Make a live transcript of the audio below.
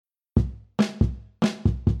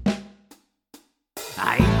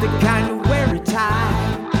I ain't the kind to wear a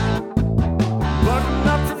tie, but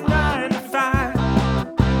not from 9 to 5.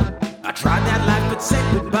 I tried that life but said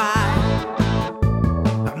goodbye.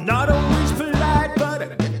 I'm not always polite, but I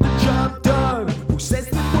get the job done. Who says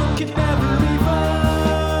that work can never be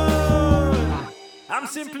fun? I'm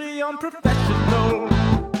simply unprofessional.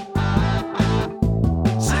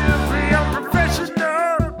 Simply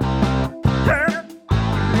unprofessional. Yeah.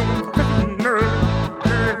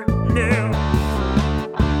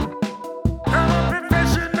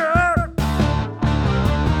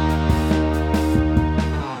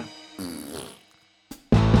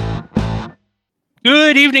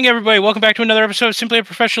 Good evening, everybody. Welcome back to another episode of Simply a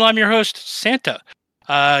Professional. I'm your host, Santa.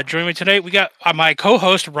 Joining me tonight, we got my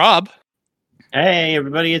co-host, Rob. Hey,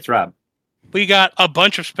 everybody, it's Rob. We got a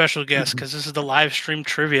bunch of special guests because this is the live stream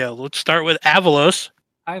trivia. Let's start with Avalos.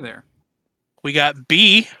 Hi there. We got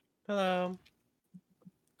B. Hello.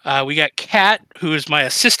 We got Kat, who is my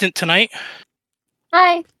assistant tonight.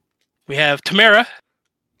 Hi. We have Tamara.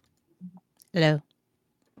 Hello.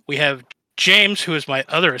 We have James, who is my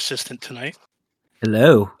other assistant tonight.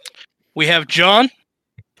 Hello. We have John.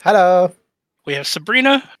 Hello. We have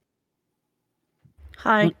Sabrina.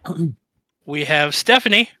 Hi. We have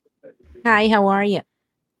Stephanie. Hi, how are you?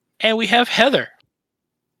 And we have Heather.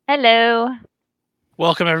 Hello.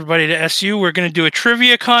 Welcome, everybody, to SU. We're going to do a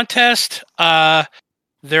trivia contest.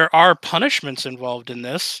 There are punishments involved in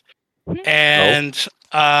this. And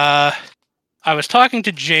I was talking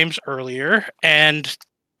to James earlier, and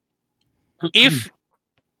if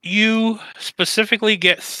you specifically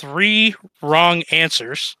get 3 wrong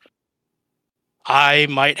answers, I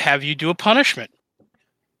might have you do a punishment.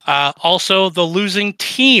 Also, the losing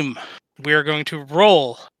team, we're going to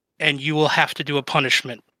roll, and you will have to do a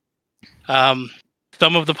punishment. Some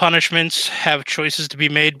of the punishments have choices to be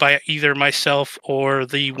made by either myself or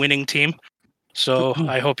the winning team. So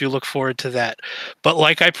I hope you look forward to that. But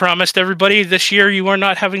like I promised everybody, this year you are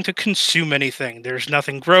not having to consume anything. There's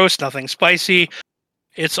nothing gross, nothing spicy.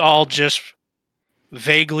 It's all just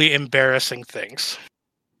vaguely embarrassing things.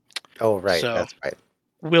 Oh, right. So, That's right.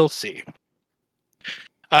 We'll see.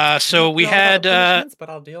 So we had but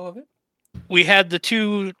I'll deal with it. we had the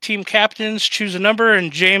 2 team captains choose a number,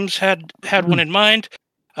 and James had one in mind.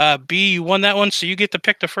 B, you won that one, so you get to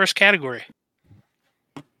pick the first category.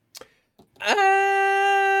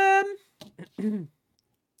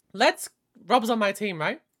 Rob's on my team,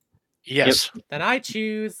 right? Yes. Then I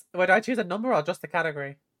choose. Would I choose a number or just a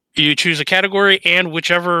category? You choose a category and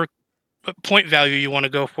whichever point value you want to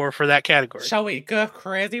go for that category. Shall we go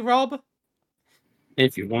crazy, Rob?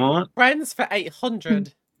 If you want. Friends for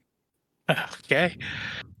 800. Okay.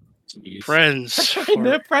 Jeez. Friends No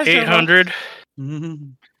for pressure, 800.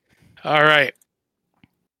 All right.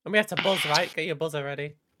 And we have to buzz, right? Get your buzzer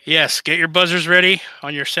ready. Yes, get your buzzers ready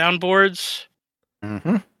on your soundboards.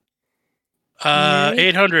 Mm-hmm.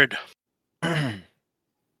 800.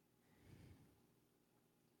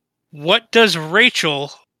 What does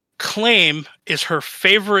Rachel claim is her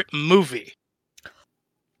favorite movie?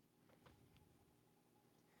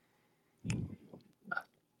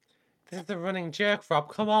 This is the running joke, Rob.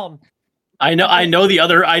 Come on. I know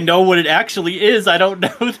what it actually is. I don't know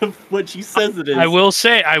what she says it is. I will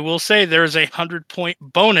say there's a 100-point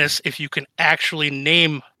bonus if you can actually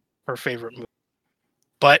name her favorite movie.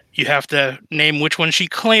 But you have to name which one she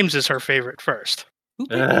claims is her favorite first. Who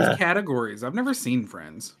picked these categories? I've never seen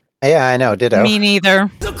Friends. Yeah, I know. Ditto. Me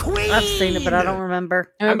neither. The Queen! I've seen it, but I don't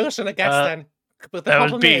remember. I'm just going to guess then. But the that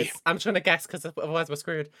was problem B. is, I'm trying to guess because otherwise we're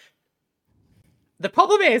screwed. The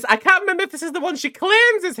problem is, I can't remember if this is the one she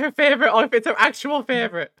claims is her favorite or if it's her actual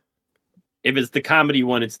favorite. If it's the comedy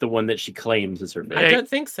one, it's the one that she claims is her favorite. I don't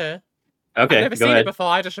think so. Okay, I've never go seen ahead. it before.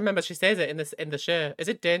 I just remember she says it in the show. Is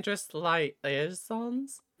it Dangerous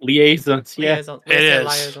Liaisons? Liaisons, yeah. Liaisons. It is.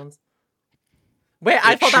 Liaisons. Wait,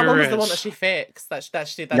 I It thought that one sure was the one is. that she fakes. That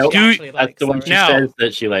Nope. she actually likes. That's the one she Now- says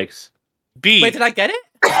that she likes. B. Wait, did I get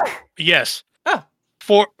it? Yes. Oh.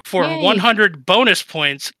 For Yay. 100 bonus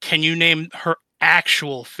points, can you name her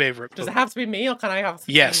actual favorite Does movie? it have to be me or can I have?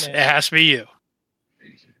 Yes, name it has to be you.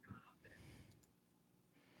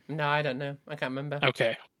 No, I don't know. I can't remember.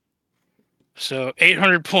 Okay. So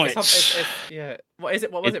 800 points. It's yeah. What is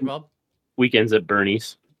it? What was it, Rob? Weekends at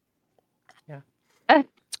Bernie's.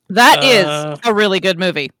 That is Uh, a really good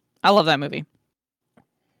movie. I love that movie.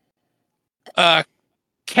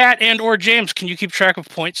 Kat and or James, can you keep track of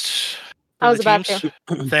points? for I was the about teams?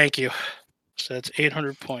 Thank you. So that's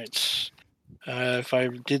 800 points. If I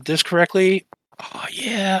did this correctly, oh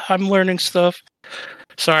yeah, I'm learning stuff.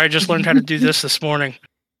 Sorry, I just learned how to do this morning.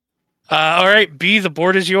 All right, B, the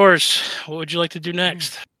board is yours. What would you like to do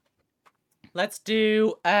next? Let's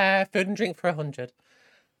do food and drink for 100.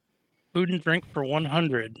 Food and drink for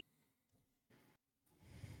 100.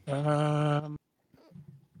 All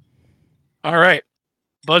right.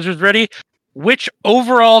 Buzzers ready? Which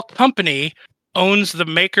overall company owns the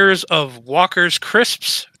makers of Walker's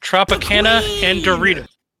Crisps, Tropicana, and Doritos?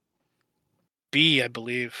 B, I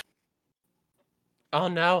believe. Oh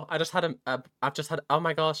no! I've just had. Oh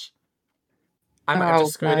my gosh! I might have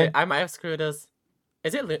just screwed it. I might have screwed us.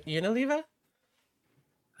 Is it Unilever?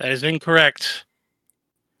 That is incorrect.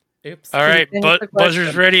 Oops. All right,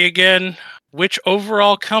 buzzers ready again. Which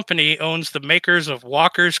overall company owns the makers of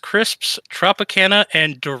Walker's Crisps, Tropicana,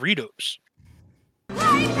 and Doritos?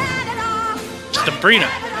 Sabrina.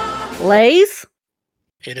 Lay's?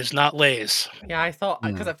 It is not Lay's. Yeah, I thought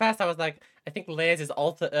because at first I was like, I think Lay's is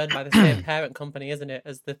also owned by the same parent company, isn't it,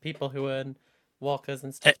 as the people who own Walkers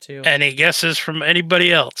and stuff too. Any guesses from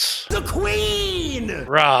anybody else? The Queen!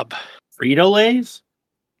 Rob. Frito-Lay's?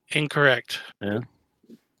 Incorrect. Yeah.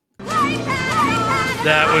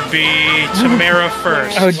 That would be Tamara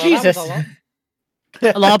first. Oh, Jesus.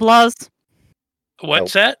 Loblaws?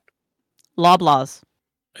 What's that? Loblaws.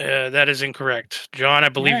 That is incorrect. John, I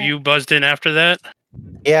believe Alright. you buzzed in after that.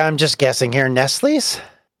 Yeah, I'm just guessing here. Nestle's?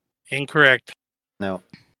 Incorrect. No.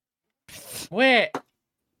 Wait.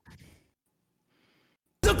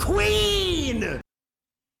 The Queen!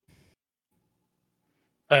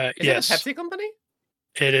 Is Yes, it a Pepsi company?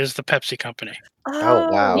 it is the Pepsi Company. Oh,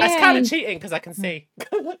 wow. That's kind of cheating because I can see.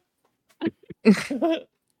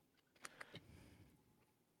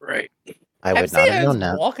 Right. I would Pepsi not have known owns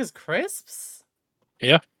that. Walker's Crisps?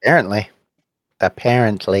 Apparently,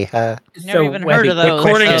 huh? Never even heard of those.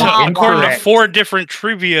 According to Incorrect. 4 different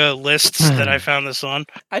trivia lists that I found this on.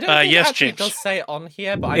 I don't think yes, it actually James. does say it on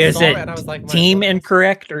here, but I Is saw it it and I was like, my team goodness.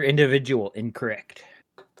 incorrect or individual incorrect?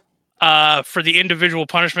 For the individual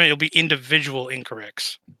punishment, it'll be individual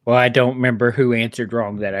incorrects. Well, I don't remember who answered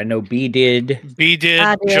wrong that. I know B did. B did,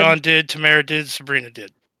 I did. John did, Tamara did, Sabrina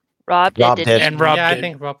did. Rob Rob did. did. And Rob Yeah, did. I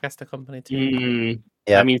think Rob guessed the company too.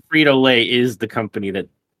 Yeah. I mean, Frito-Lay is the company that,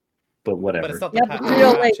 but whatever. But it's not Yeah, the but pa-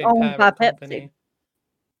 Frito-Lay actual owned by parent company.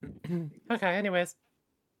 Okay, anyways.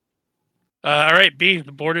 All right, B,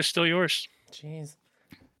 the board is still yours. Jeez.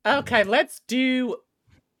 Okay, let's do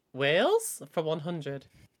Wales for 100.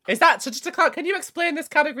 Is that so? Just to clarify, can you explain this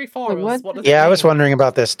category for us? What? What does it Yeah, I was mean? wondering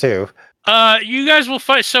about this too. You guys will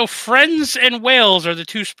fight. So, Friends and Whales are the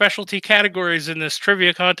 2 specialty categories in this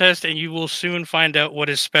trivia contest, and you will soon find out what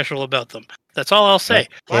is special about them. That's all I'll say.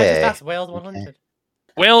 Why just Okay. ask Wales 100?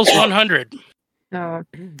 Whales 100. Oh.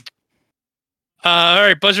 All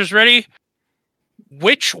right, buzzers ready?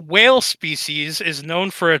 Which whale species is known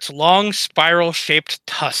for its long spiral-shaped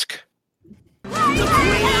tusk?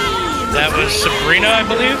 That was Sabrina, I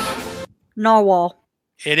believe. Narwhal.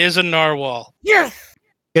 It is a narwhal. Yes!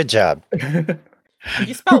 Good job.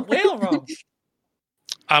 You spelled whale wrong.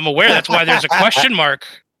 I'm aware. That's why there's a question mark.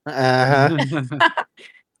 Uh-huh.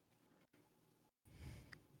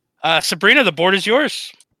 Sabrina, the board is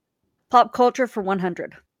yours. Pop culture for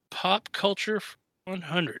 100. Pop culture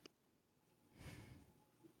 100.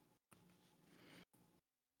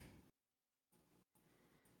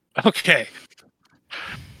 Okay.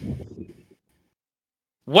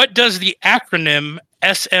 What does the acronym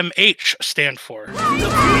SMH stand for?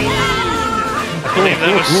 I believe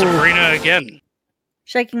that was Sabrina again.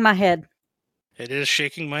 Shaking my head. It is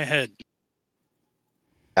shaking my head.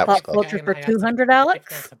 That was Pop close. culture Yeah, for I asked 200, I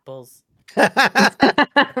Alex? asked a buzz.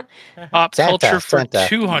 Pop Santa, culture for Santa.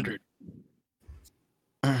 200.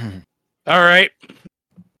 All right.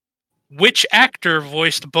 Which actor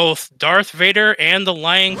voiced both Darth Vader and the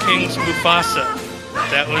Lion King's Mufasa?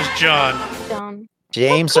 That was John. Done.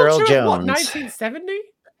 James Pop Earl culture of what, Jones. 1970?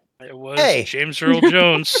 It was Hey. James Earl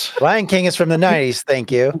Jones. Lion King is from the 90s.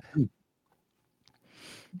 Thank you.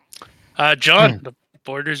 John, the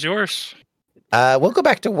board is yours. We'll go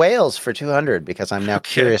back to Wales for 200 because I'm now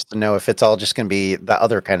Okay. curious to know if it's all just going to be the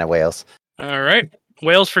other kind of whales. All right.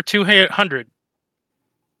 Wales for 200.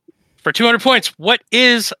 For 200 points, what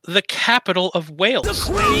is the capital of Wales?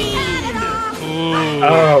 Ooh.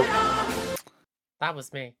 Oh, That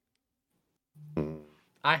was me.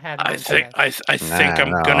 I had. I one think guess. I think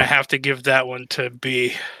I'm No. gonna have to give that one to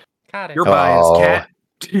B. Cardiff. you're biased, Oh. Cat.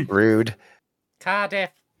 Rude.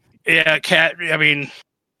 Cardiff. Yeah, Kat. I mean,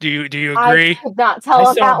 do you I agree? could not I tell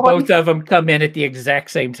on saw that one. both of them come in at the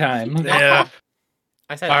exact same time. Yeah.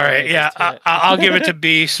 I said. All it right. earlier, Yeah, just to- I'll give it to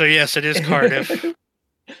B. So yes, it is Cardiff.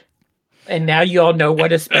 And now you all know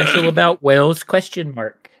what is special about Wales? Question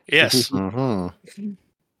mark. Yes. hmm All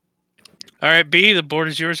right, B. The board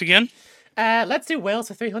is yours again. Let's do Wales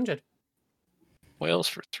for 300. Wales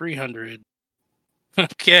for 300.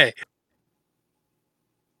 Okay.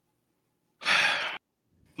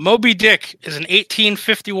 Moby Dick is an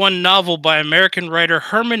 1851 novel by American writer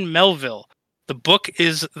Herman Melville. The book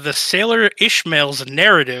is the sailor Ishmael's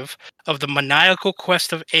narrative of the maniacal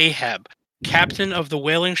quest of Ahab, captain of the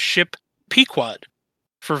whaling ship Pequod,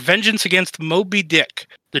 for vengeance against Moby Dick,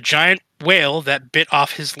 the giant whale that bit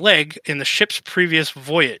off his leg in the ship's previous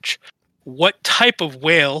voyage. What type of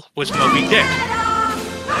whale was Moby Dick?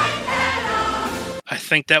 I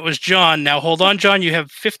think that was John. Now hold on, John. You have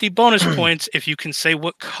 50 bonus points if you can say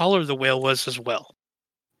what color the whale was as well.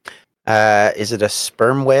 Is it a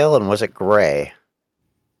sperm whale, and was it gray?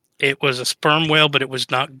 It was a sperm whale, but it was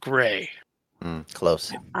not gray.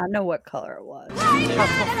 Close. I know what color it was.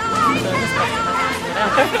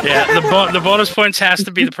 Yeah, the bonus points has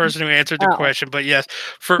to be the person who answered the question. But yes,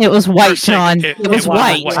 It was white, John. It was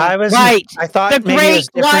white. I thought The maybe it was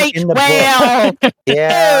great different white in the whale. book.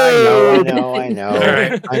 Yeah, I know. All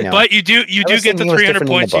right. I know. But you do was get the thinking it was 300 different in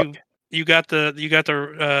the points. book. You got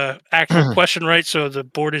the actual question right, so the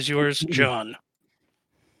board is yours, John.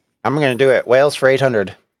 I'm going to do it. Whales for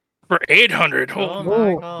 800. For 800. Oh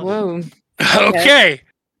my god. Whoa. Okay.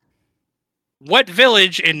 What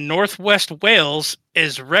village in northwest Wales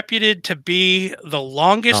is reputed to be the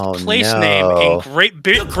longest place name in Great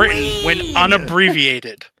Britain when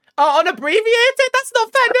unabbreviated? Oh, unabbreviated? That's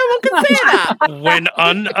not fair. No one can say that. When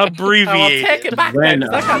unabbreviated. I'll take it back then, 'cause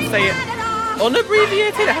I can't say it.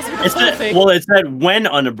 Unabbreviated? It has to be the full thing. Well, it said when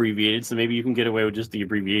unabbreviated, so maybe you can get away with just the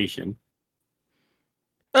abbreviation.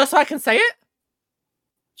 Oh, so I can say it?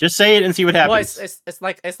 Just say it and see what happens. Well,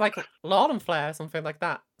 it's like Law and Flare, something like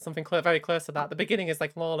that. Something very close to that. The beginning is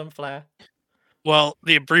like Law and Flare. Well,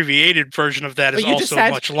 the abbreviated version of that is But you also just said,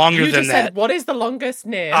 much longer you than just that. said, what is the longest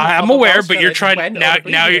name? I'm of a aware, Welsh but you're village trying when now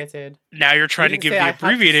unabbreviated? you're trying to You didn't give say the I had to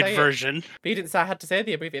abbreviated say it. version. But you didn't say I had to say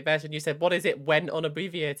the abbreviated version. You said, what is it when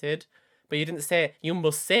unabbreviated? But you didn't say, you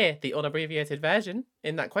must say the unabbreviated version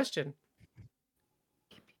in that question.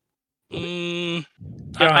 John,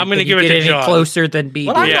 I'm going to can give you it get to any John. closer than B.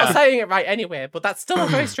 Well, I'm did? not saying it right anyway, but that's still a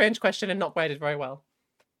very strange question and not graded very well.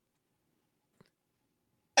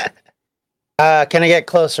 Can I get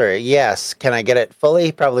closer? Yes. Can I get it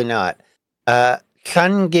fully? Probably not.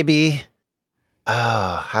 Llangibby.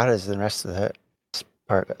 Oh, how does the rest of the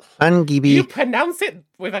part? Llangibby. You pronounce it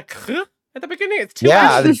with a k at the beginning? It's too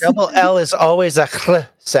Yeah, the L's. double L is always a chl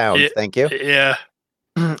sound. Yeah, Thank you. Yeah.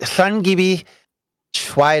 Llangibby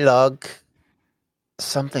Schweilog.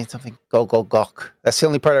 Something go gok. That's the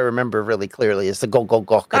only part I remember really clearly is the go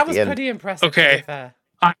gok That at was the end. pretty impressive. Okay. To be fair.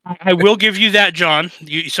 I will give you that, John.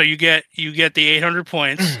 So you get the 800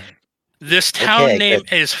 points. This town Okay, name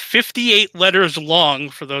good. is 58 letters long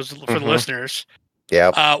for the listeners.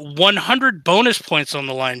 Yeah. 100 bonus points on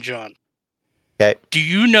the line, John. Okay. Do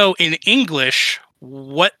you know in English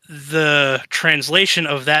what the translation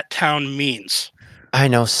of that town means? I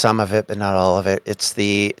know some of it, but not all of it. It's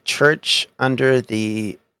the church under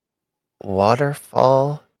the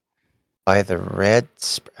waterfall by the red.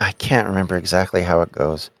 I can't remember exactly how it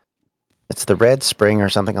goes. It's the Red Spring or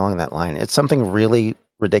something along that line. It's something really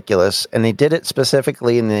ridiculous, and they did it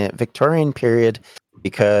specifically in the Victorian period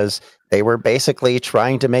because they were basically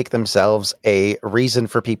trying to make themselves a reason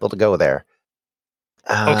for people to go there.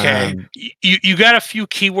 Okay, you got a few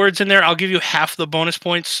keywords in there. I'll give you half the bonus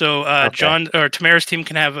points. So Okay. John or Tamara's team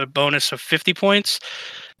can have a bonus of 50 points.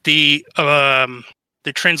 The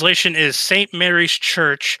translation is St. Mary's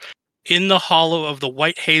Church in the hollow of the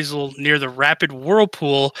White Hazel near the rapid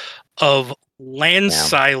whirlpool of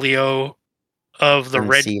Lancilio of the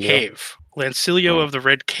Red Lancilio. Cave. Lancilio of the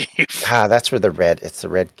Red Cave. That's where it's the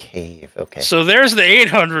Red Cave. Okay. So there's the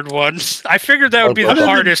 800 ones. I figured that would be the Other than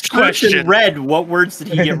hardest church and question. Red, what words did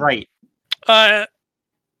he get right?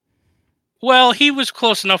 Well, he was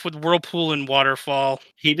close enough with whirlpool and waterfall.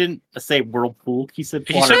 He didn't say whirlpool. He said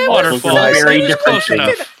He waterfall. said waterfall. Those are very He was different close things.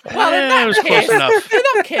 enough. Well, in Yeah, that it was case, close enough. in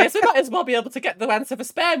that case, we might as well be able to get the answer for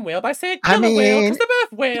sperm whale by saying I killer whale, mean, because they're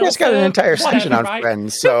both whales. You just got an entire whatever, section on right?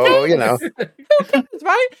 Friends, so you know. Who cares,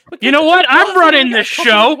 right? You know what? I'm running Get a this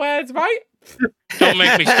couple show. of words, right? Don't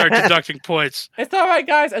make me start deducting points. It's all right,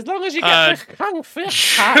 guys. As long as you get the hang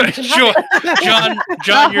fish part, you can have it.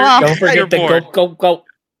 John, Don't you're forget the bored. go. Go.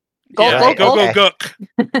 All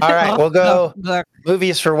right, we'll go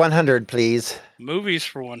movies for 100, please. Movies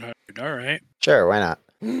for 100. All right. Sure, why not?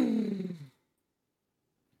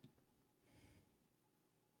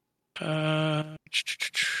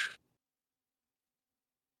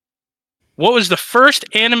 What was the first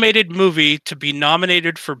animated movie to be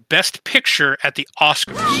nominated for Best Picture at the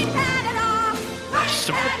Oscars?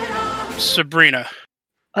 Sabrina.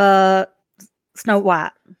 Snow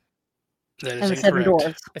White. That And is the Seven incorrect.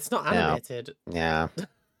 Dwarfs. It's not No. animated. Yeah. It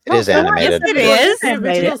Oh, is so what? animated. Yes, it is.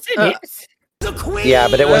 The original Yeah,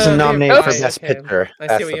 but it wasn't nominated for right, Best okay. Picture. I see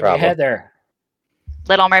That's what the you mean. problem. Heather.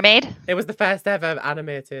 Little Mermaid. It was the first ever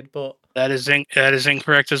animated, but That is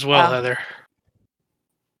incorrect as well, Oh. Heather.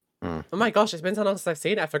 oh my gosh, it's been so long since I've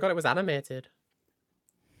seen it. I forgot it was animated.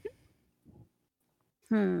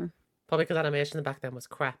 Probably because animation back then was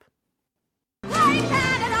crap.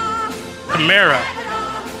 Tamara.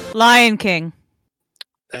 Lion King.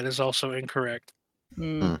 That is also incorrect. I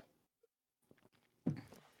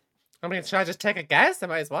mean, should I just take a guess? I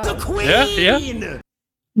might as well. Yeah.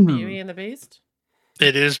 Beauty and the Beast.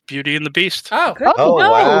 It is Beauty and the Beast. Oh. Oh,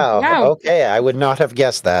 wow. wow. Okay, I would not have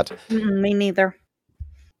guessed that. Me neither.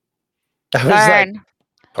 I was like, Darn.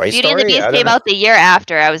 Toy Beauty and the Story? Beast I don't came know. out the year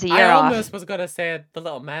after. I was a I year off. almost was gonna say The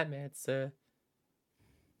Little Mermaid, so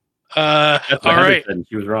That's what All Heather right. said, and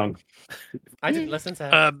she was wrong. I didn't listen to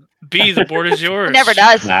her. B, the board is yours. It never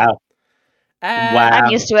does. Wow. Wow.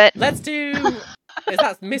 I'm used to it. Let's do. Is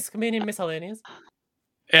that meaning miscellaneous?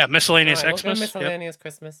 Yeah, miscellaneous All right, we'll go Xmas. Yep. miscellaneous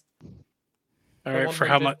Christmas. All For right, for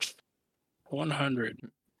how 100. much?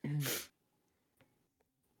 100.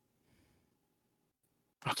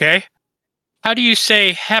 Okay. How do you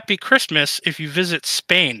say Happy Christmas if you visit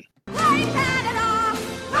Spain?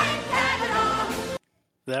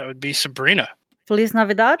 That would be Sabrina. Feliz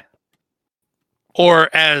Navidad. Or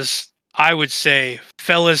as I would say,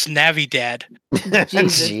 Feliz Navidad.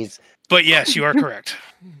 Jeez. But yes, you are correct.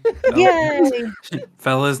 Yay!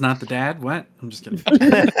 Fella's not the dad. What? I'm just kidding.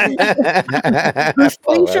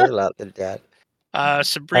 Oh, I love the dad.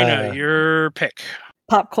 Sabrina, your pick.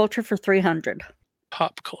 Pop culture for 300.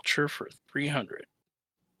 Pop culture for 300.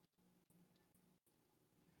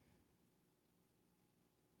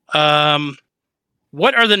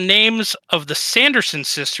 What are the names of the Sanderson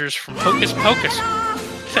sisters from Hocus Pocus?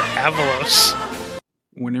 Avalos.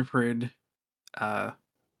 Winifred,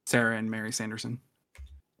 Sarah, and Mary Sanderson.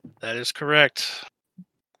 That is correct.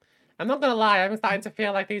 I'm not gonna lie, I'm starting to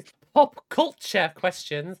feel like these pop culture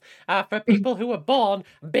questions are for people who were born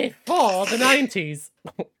before the 90s.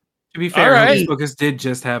 To be fair, All right. Hocus Pocus did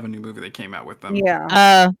just have a new movie that came out with them.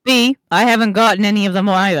 Yeah. B, I haven't gotten any of them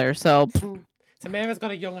either, so Tamara's got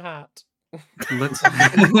a young heart. Let's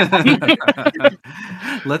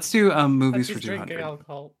let's do movies And for she's drinking 200.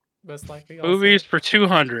 alcohol, most likely. also. Movies for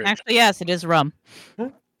 200. actually, yes, it is rum.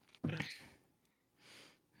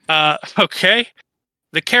 Okay.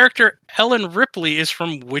 The character Ellen Ripley is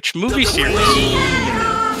from which movie series?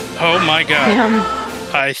 Oh my god.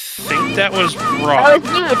 I think that was wrong.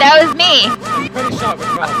 That was me. I'm pretty sure it was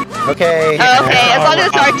wrong. Okay. Oh, okay, as long as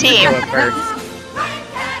it's our team.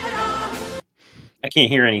 I can't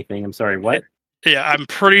hear anything. I'm sorry. What? Yeah, I'm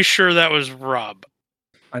pretty sure that was Rob.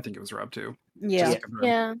 I think it was Rob too. Yeah. Just confirm.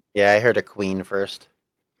 Yeah. Yeah, I heard a queen first.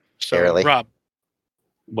 So, Barely. Rob.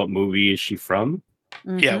 What movie is she from?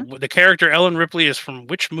 Yeah, the character Ellen Ripley is from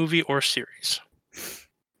which movie or series?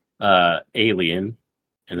 Alien,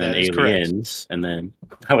 and then That is correct. Aliens, and then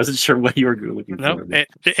I wasn't sure what you were looking No, for. the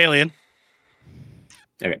Alien.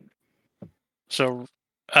 Okay. So,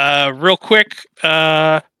 real quick,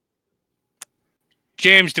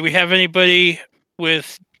 James, do we have anybody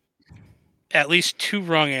with at least 2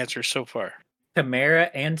 wrong answers so far? Tamara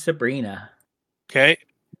and Sabrina. Okay.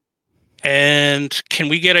 And can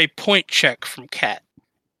we get a point check from Kat?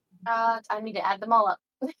 I need to add them all up.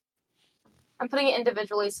 I'm putting it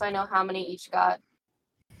individually so I know how many each got.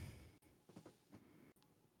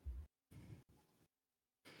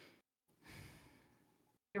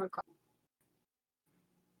 Here we go.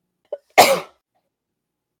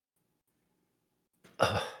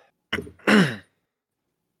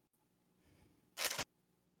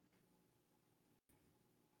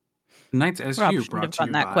 Tonight's Rob SU shouldn't brought have to gotten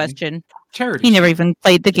you that by question. Charity. He never even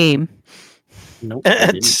played the game. Nope. I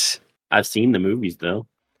didn't. I've seen the movies though.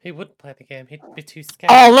 He wouldn't play the game. He'd be too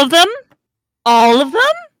scared. All of them? All of them?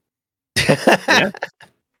 Yeah.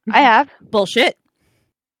 I have. Bullshit.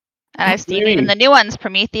 And I've seen even the new ones,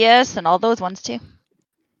 Prometheus and all those ones too.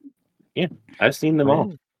 Yeah, I've seen them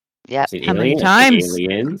all. Yep. I've seen How many Alien, times?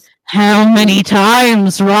 Aliens. How many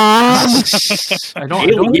times, Rob? I don't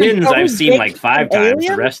think Aliens. I've seen like 5 times. The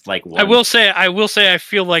Aliens? rest like one. I will say, I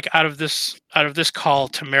feel like out of this call,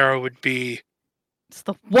 Tamara would be. It's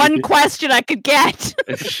the one question I could get.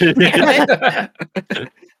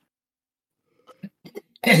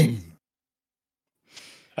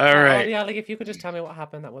 All right. Yeah, like if you could just tell me what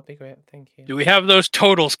happened, that would be great. Thank you. Do we have those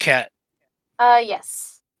totals, Kat?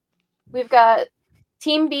 Yes. We've got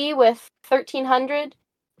Team B with 1,300,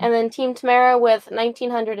 and then Team Tamara with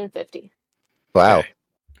 1,950. Wow.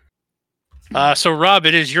 So Rob,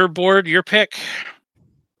 it is your board, your pick.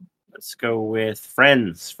 Let's go with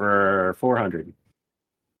Friends for 400.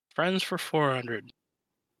 Friends for 400.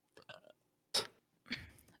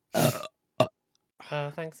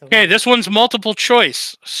 Thanks. Okay, this one's multiple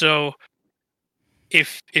choice. So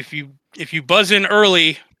if you buzz in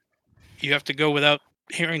early, you have to go without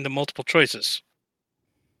hearing the multiple choices.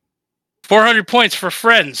 400 points for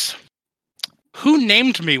Friends. Who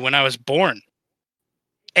named me when I was born?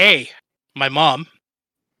 A, my mom.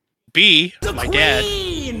 B, my dad.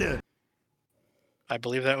 I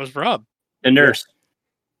believe that was Rob. The nurse.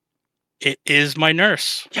 It is my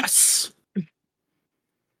nurse. Yes.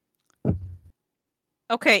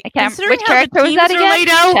 Okay, I can't- considering which how the character was teams that are again? laid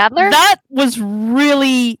out, Chandler? that was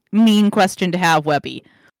really mean question to have, Webby.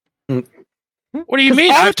 What do you 'Cause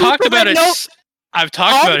mean? all the I've talked people about that it. know- I've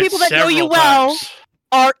talked all about the it people that know you several well times.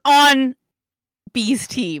 are on B's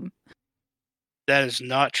team. That is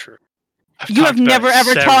not true. I've You have talked about never it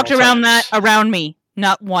ever several talked around times. that around me.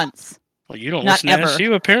 Not once. Well, you don't Not listen ever. to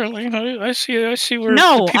SU, apparently. I see where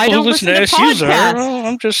No, the people I who don't listen listen to to SUs are. podcasts. Well,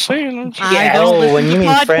 I'm just saying. I don't Oh, listen when to you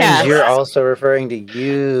mean friends, podcasts. you're also referring to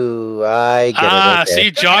you. I get it. Okay.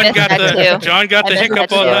 See, John missed got that the too. John got I the missed hiccup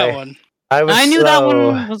that on too. that one. I knew that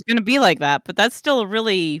one was going to be like that, but that's still a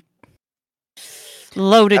really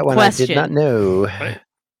loaded that one question. I did not know.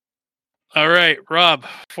 All right, Rob,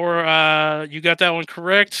 you got that one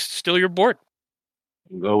correct. Still your board.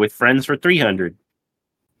 Go with Friends for 300.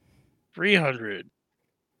 300.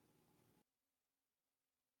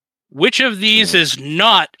 Which of these is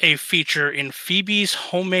not a feature in Phoebe's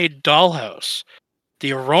Homemade Dollhouse?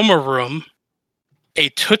 The Aroma Room, a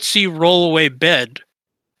Tootsie Rollaway Bed,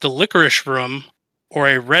 the Licorice Room, or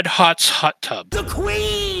a Red Hot's Hot Tub? The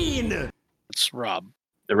Queen! It's Rob.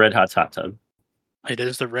 The Red Hot's Hot Tub. It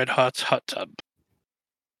is the Red Hot's Hot Tub.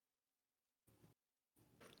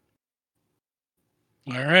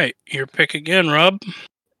 All right, your pick again, Rob.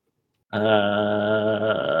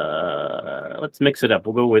 Let's mix it up.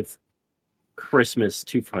 We'll go with Christmas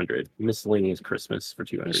 200. Miscellaneous Christmas for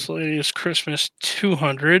 200. Miscellaneous Christmas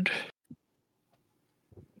 200.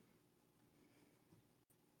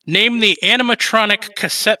 Name the animatronic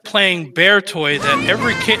cassette-playing bear toy that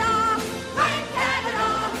every kid...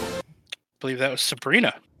 I believe that was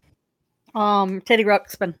Sabrina. Teddy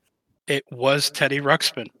Ruxpin. It was Teddy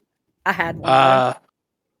Ruxpin. I had one.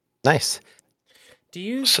 Nice.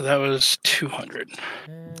 So that was 200.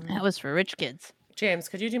 That was for rich kids. James,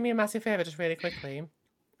 could you do me a massive favor just really quickly?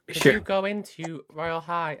 Could Sure. you go into Royal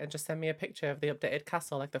High and just send me a picture of the updated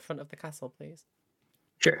castle, like the front of the castle, please?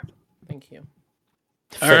 Sure. Thank you.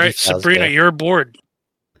 All right, Sabrina, you're bored.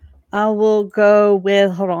 I will go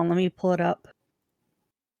with. Hold on, let me pull it up.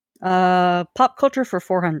 Pop culture for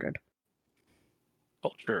 400.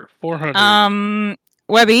 Culture 400.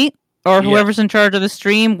 Webby, or Yeah. whoever's in charge of the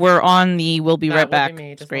stream, we're on the "We'll be That right would back" be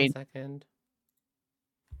me. Just screen. 1 second.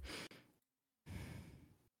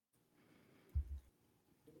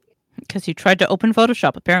 Because you tried to open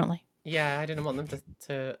Photoshop, apparently. Yeah, I didn't want them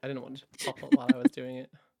to. I didn't want it to pop up while I was doing it.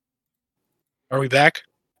 Are we back?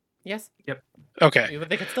 Yes. Yep. Okay.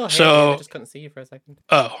 They could still hear you. So, I just couldn't see you for a second.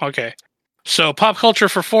 oh, okay. So, pop culture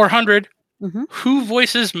for 400. Mhm. Who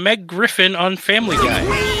voices Meg Griffin on Family Guy?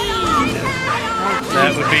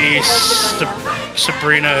 That would be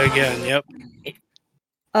Sabrina again. Yep.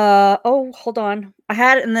 Oh, hold on. I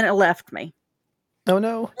had it and then it left me. Oh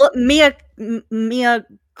no. Look, Mia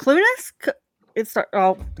Clunas? It's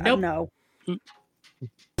oh Nope. no.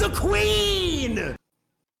 The Queen!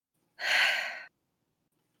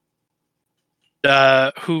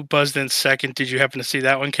 Who buzzed in second? Did you happen to see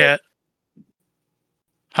that one, Kat?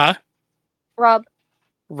 Huh? Rob.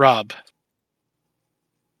 Rob.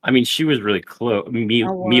 I mean, she was really close.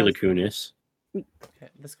 Mila Kunis. Okay,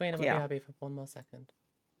 the screen will Yeah. be for 1 more second.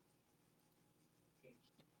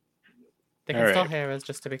 They All can still right. hear us,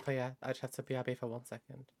 just to be clear. I just have to BRB for 1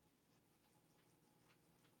 second.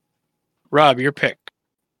 Rob, your pick.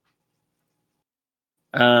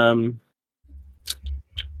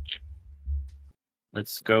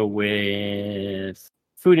 Let's go with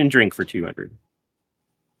food and drink for 200.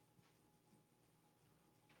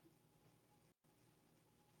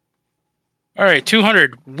 All right,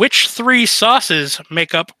 200. Which three sauces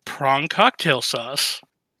make up prawn cocktail sauce?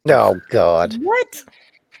 Oh God. What?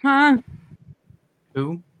 Huh?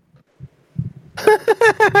 Who?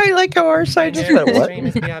 I like how our side just went, The what? stream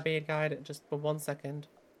is BRB guide just for 1 second.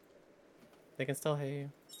 They can still hear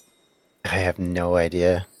you. I have no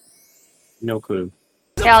idea. No clue.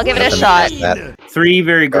 Yeah, I'll give it a Nothing shot. past that. 3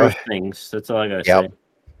 very gross things. That's all I gotta Yep. say.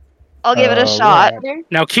 I'll give it a shot.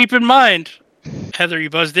 Now, keep in mind, Heather, you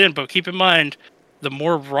buzzed in, but keep in mind, the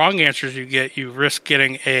more wrong answers you get, you risk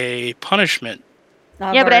getting a punishment.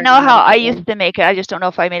 Yeah, but I know how I used to make it. I just don't know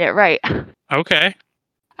if I made it right. Okay.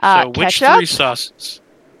 So which Ketchup? 3 sauces?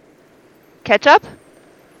 Ketchup,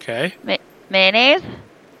 Okay. mayonnaise,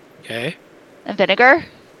 Okay. and vinegar.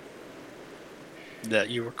 That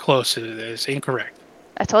you were close. It is incorrect.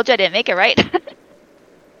 I told you I didn't make it right.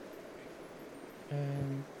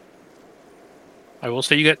 I will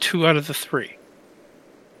say you got 2 out of the 3.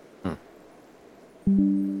 Okay.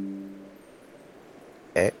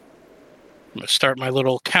 I'm going to start my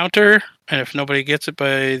little counter, and if nobody gets it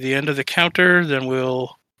by the end of the counter, then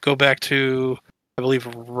we'll go back to, I believe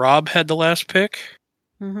Rob had the last pick.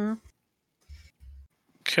 Mm-hmm.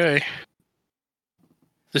 Okay.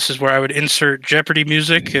 This is where I would insert Jeopardy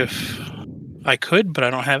music if I could, but I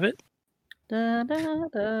don't have it. Da, da,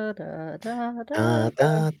 da, da, da, Da, da,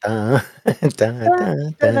 da, da,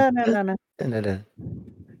 da, da, da. da, da.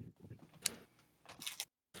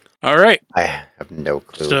 All right. I have no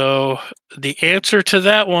clue. So the answer to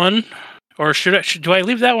that one, or do I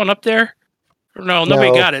leave that one up there? No,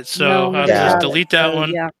 nobody No. got it, so I'll just delete that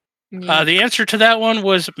one. Yeah. The answer to that one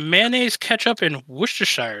was mayonnaise, ketchup, and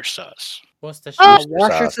Worcestershire sauce. Worcestershire.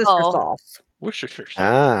 Worcestershire sauce. Worcestershire sauce.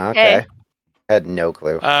 Ah, okay. I had no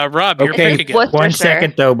clue. Rob, your Okay, pick again. 1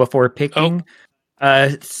 second though before picking.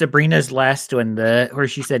 Sabrina's last one, where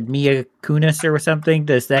she said Mia Kunis or something.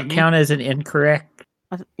 Does that count as an incorrect?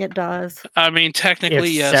 It does. I mean, technically,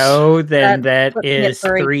 If yes. so, then that puts me at is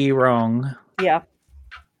 3. 3 wrong. Yeah.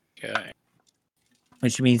 Okay.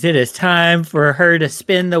 Which means it is time for her to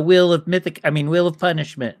spin the wheel of wheel of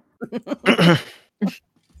punishment.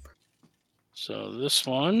 So this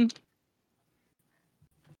one.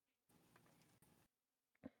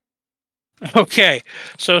 Okay.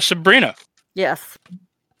 So Sabrina. Yes.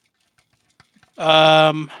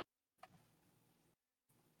 I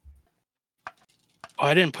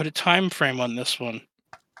didn't put a time frame on this one.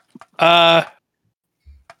 I'll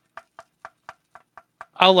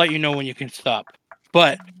let you know when you can stop.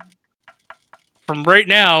 But from right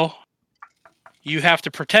now, you have to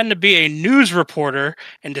pretend to be a news reporter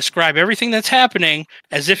and describe everything that's happening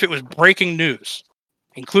as if it was breaking news,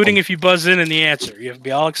 including if you buzz in the answer. You have to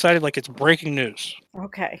be all excited like it's breaking news.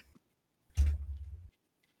 Okay.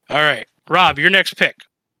 All right. Rob, your next pick.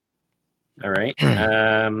 All right.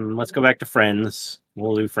 Let's go back to Friends.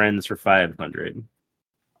 We'll do Friends for 500.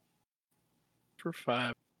 For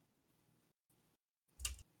 5.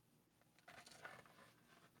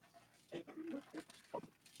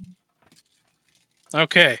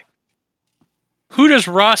 Okay. Who does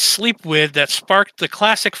Ross sleep with that sparked the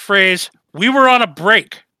classic phrase, "We were on a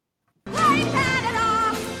break"? Oh,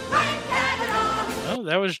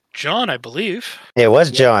 that was John, I believe. It was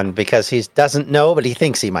John because he doesn't know, but he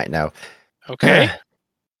thinks he might know. Okay.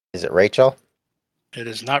 Is it Rachel? It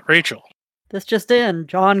is not Rachel. This just in.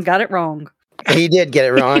 John got it wrong. He did get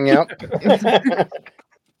it wrong, yep.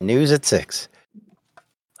 News at 6.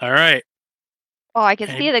 All right. Oh, I can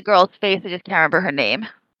see the girl's face. I just can't remember her name.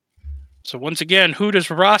 So once again, who does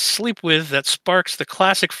Ross sleep with that sparks the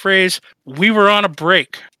classic phrase, "We were on a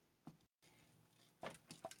break"?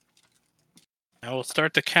 I will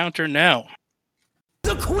start the counter now.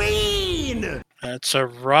 The Queen! That's a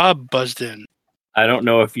Rob buzzed in. I don't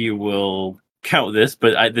know if you will count this,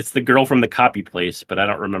 but it's the girl from the copy place, but I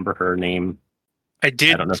don't remember her name. I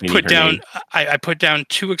did don't know if you put need her down. name. I put down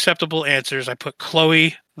 2 acceptable answers. I put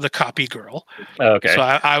Chloe, the copy girl. Oh, okay. So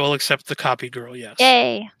I will accept the copy girl. Yes.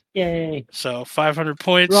 Yay. Yay. So 500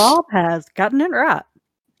 points. Rob has gotten it right.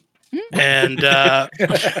 And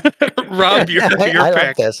Rob, your I pick.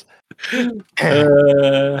 like this.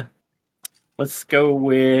 Let's go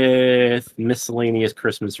with Miscellaneous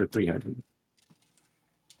Christmas for 300.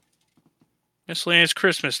 Miscellaneous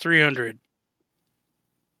Christmas 300.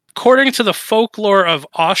 According to the folklore of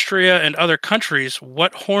Austria and other countries,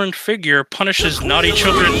 what horned figure punishes naughty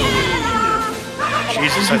children?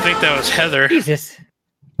 Jesus, I think that was Heather. Jesus.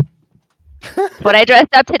 What I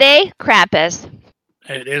dressed up today? Krampus.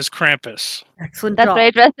 It is Krampus. Excellent That's job. what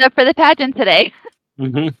I dressed up for the pageant today.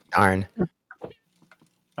 Mm-hmm. Darn.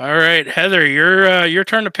 All right, Heather, your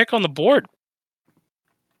turn to pick on the board.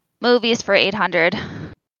 Movies for 800.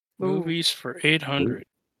 Movies for 800.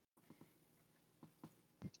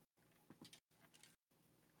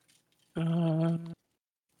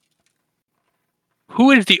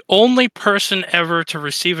 Who is the only person ever to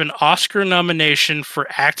receive an Oscar nomination for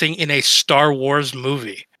acting in a Star Wars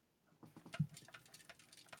movie?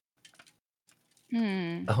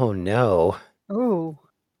 Oh, no. Oh.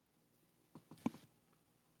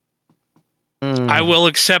 I will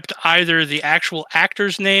accept either the actual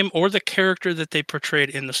actor's name or the character that they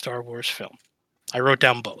portrayed in the Star Wars film. I wrote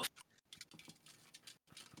down both.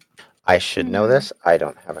 I should know this. I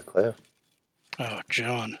don't have a clue. Oh,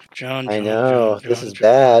 John. I know. This John. is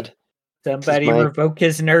bad. Somebody revoke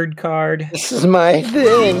his nerd card. This is my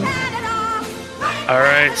thing. All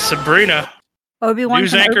right, Sabrina. Obi-Wan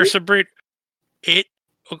News Kenobi? anchor Sabrina.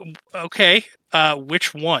 Okay.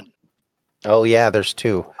 Which one? Oh yeah, there's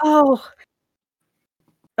two. Oh.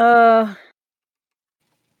 I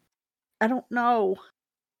don't know.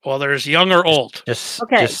 Well, there's young or old. Just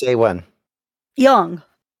Okay. just say one. Young.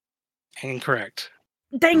 Incorrect.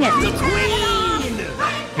 Dang it.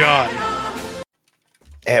 John.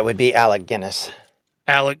 It would be Alec Guinness.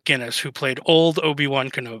 Alec Guinness, who played old Obi-Wan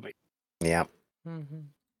Kenobi. Yeah.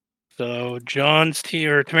 So John's team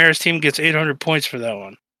or Tamara's team gets 800 points for that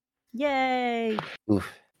one. Yay.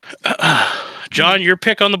 Oof. John, your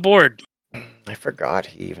pick on the board. I forgot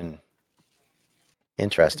he even.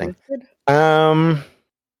 Interesting. Listed?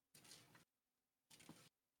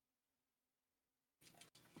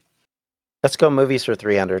 Let's go movies for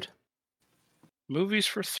 300. Movies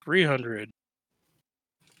for 300.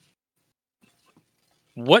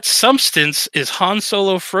 What substance is Han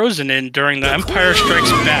Solo frozen in during The Empire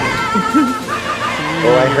Strikes Back?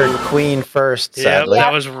 Oh, I heard Queen first, Yeah, sadly.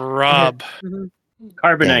 that was Rob.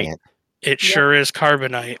 Carbonite. Dang it. It sure is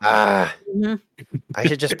carbonite. Ah, Mhm. I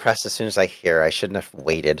should just press as soon as I hear. I shouldn't have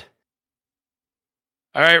waited.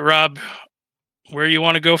 All right, Rob. Where you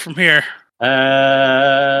want to go from here?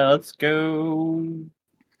 Let's go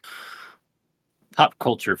pop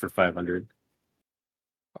culture for 500.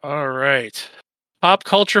 All right. Pop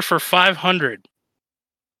culture for 500.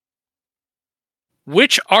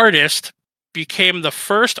 Which artist became the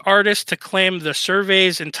first artist to claim the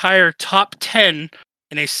survey's entire top 10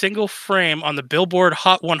 in a single frame on the Billboard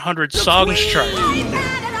Hot 100 Songs chart?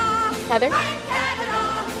 Heather?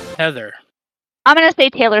 Heather. I'm gonna say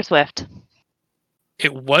Taylor Swift.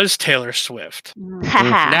 It was Taylor Swift.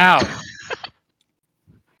 Haha. Now,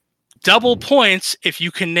 double points if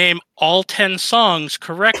you can name all 10 songs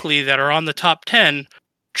correctly that are on the top 10.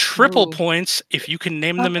 Triple points if you can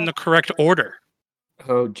name them in the correct order.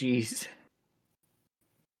 Oh, jeez.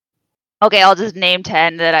 Okay, I'll just name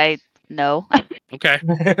 10 that I know. Okay.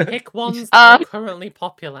 Pick ones that are currently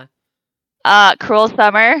popular. Cruel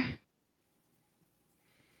Summer.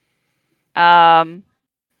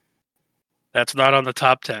 That's not on the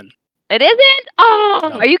top 10. It isn't? Oh,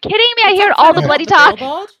 No. are you kidding me? I hear it all the bloody talk.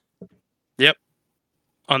 Billboard? Yep.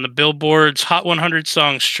 On the Billboard's Hot 100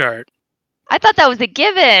 Songs chart. I thought that was a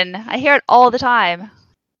given. I hear it all the time.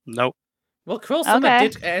 Nope. Well, Cruel Summer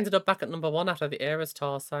Okay. ended up back at number 1 after the Eras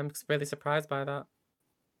tour, so I'm really surprised by that.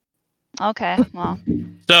 Okay, well.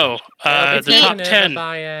 So, It'll be the top taken over 10.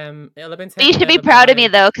 by, it'll have been You should taken be over proud of by- me,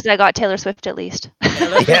 though, because I got Taylor Swift at least.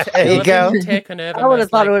 It'll Yeah, there you have go. been taken over I would have most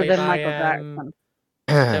thought it would have likely been by, Michael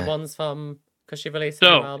Jackson. the ones from because she released a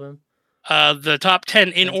new So, album. The top 10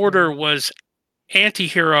 in order was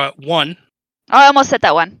Antihero at 1, Oh, I almost said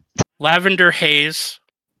that one. Lavender Haze,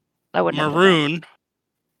 I wouldn't have said that. Maroon,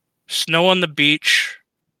 Snow on the Beach,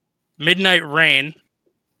 Midnight Rain,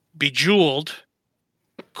 Bejeweled,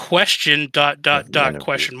 question ...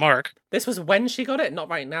 question mark. This was when she got it, not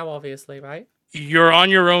right now, obviously, right? You're on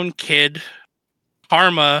Your Own Kid,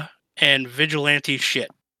 Karma, and Vigilante Shit.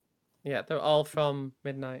 Yeah, they're all from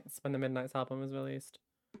Midnight's when the Midnight's album was released.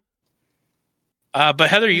 But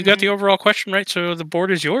Heather, you got the overall question right, so the board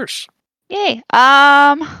is yours. Yay.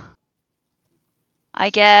 I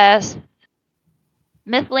guess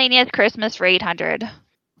miscellaneous Christmas for 800.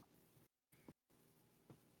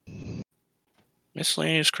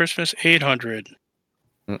 Miscellaneous Christmas 800.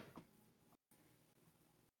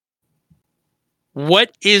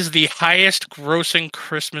 What is the highest grossing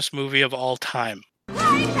Christmas movie of all time?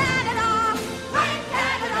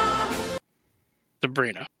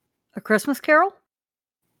 Sabrina. A Christmas Carol?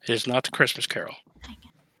 It is not the Christmas Carol.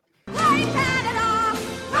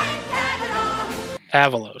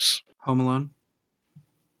 Avalos. Home Alone.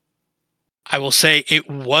 I will say it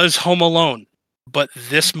was Home Alone, but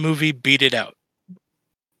this movie beat it out.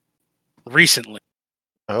 Recently.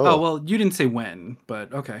 Oh, well, you didn't say when,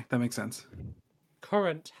 but okay, that makes sense.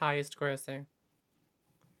 Current highest grossing.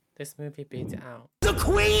 This movie beats it out. The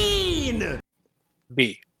Queen!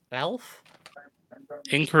 B. Elf?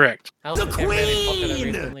 Incorrect. Elf The became really popular Queen!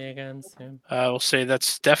 recently again. So. I will say that's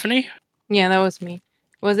Stephanie. Yeah, that was me.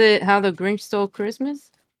 Was it How the Grinch Stole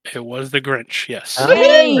Christmas? It was the Grinch, yes.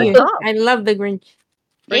 Yay! I love the Grinch.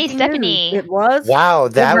 Yay, Stephanie. It was. Wow,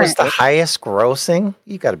 that was the Grinch. highest grossing?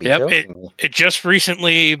 You got to be Yep, joking. it just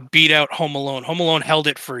recently beat out Home Alone. Home Alone held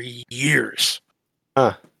it for years.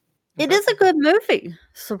 Huh. It is a good movie. I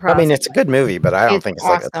Surprisingly. mean, it's a good movie, but I don't It's think it's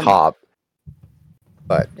like a awesome. top.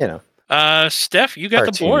 But Steph, you got the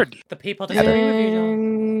Cartoon. board. The people disagree with you,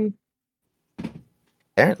 John.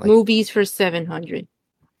 Apparently. Movies for 700.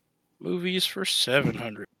 Movies for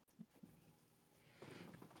 700.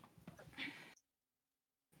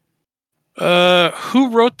 Who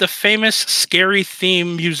wrote the famous scary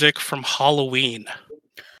theme music from Halloween?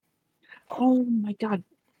 Oh my god.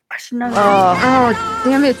 I should know. Oh,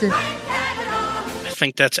 damn it. I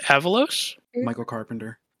think that's Avalos. Michael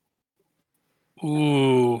Carpenter.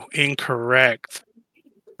 Ooh, incorrect.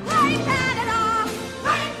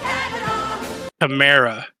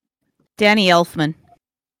 Tamara. Danny Elfman.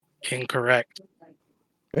 Incorrect.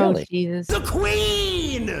 Really? Oh, Jesus. The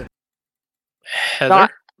Queen! Heather.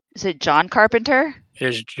 Is it John Carpenter?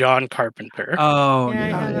 Is John Carpenter. Oh,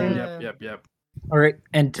 Yeah. Yep. All right,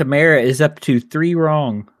 and Tamara is up to 3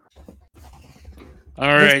 wrong. All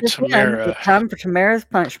right, This is Tamara. time for Tamara's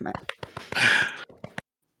punishment.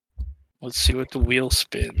 Let's see what the wheel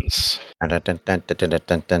spins.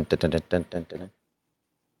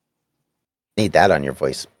 Need that on your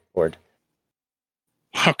voice board.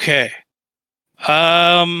 Okay.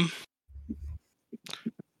 Gotta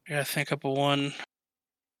think up a one.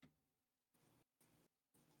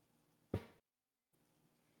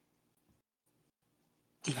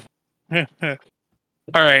 All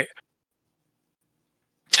right.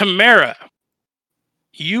 Tamara,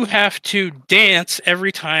 you have to dance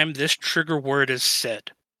every time this trigger word is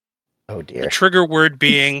said. Oh The dear. trigger word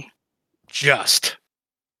being just.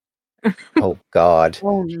 Oh God.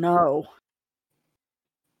 Oh no.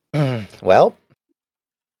 Well,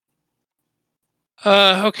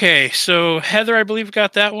 Okay, so Heather, I believe,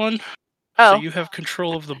 got that one. Oh. So you have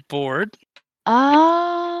control of the board.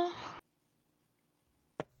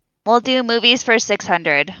 We'll do movies for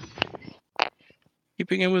 600.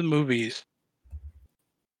 Keeping in with movies.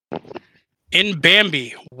 In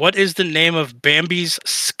Bambi, what is the name of Bambi's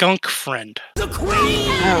skunk friend? The Queen!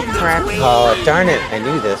 Oh, crap. oh darn it! I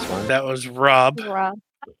knew this one. That was Rob.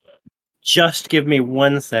 Just give me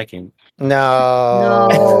 1 second.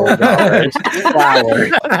 No. Darn. Flower.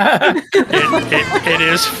 It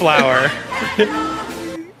is Flower.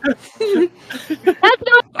 That's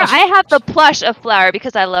not fair. I have the plush of Flower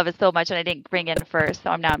because I love it so much and I didn't bring it first,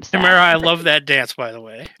 so I'm sad. Tamara, I love that dance, by the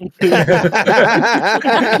way.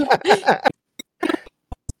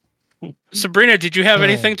 Sabrina, did you have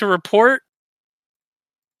anything to report?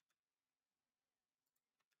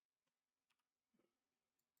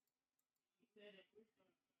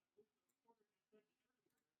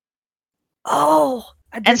 Oh.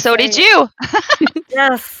 And so did you.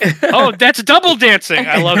 Yes. Oh, that's double dancing.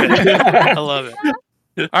 I love it. I love it.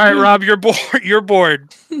 All right, Rob, you're bored. You're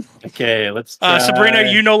bored. Okay, let's try.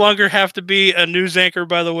 Sabrina, you no longer have to be a news anchor,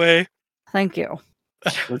 by the way. Thank you.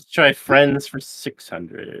 Let's try Friends for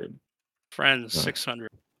 600. Friends, 600.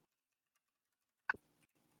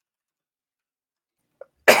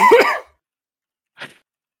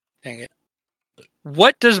 Dang it.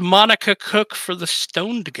 What does Monica cook for the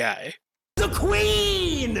stoned guy? The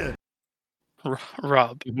Queen!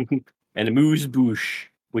 Rob. And amuse bouche,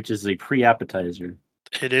 which is a pre-appetizer.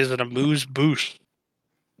 It is an amuse bouche.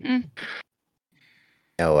 No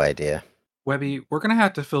idea. Webby, we're gonna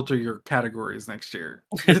have to filter your categories next year.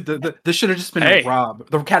 This should have just been Hey, Rob.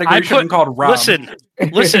 The category should have been called Rob. Listen.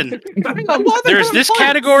 There's this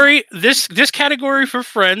category, this category for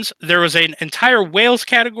Friends. There was an entire Wales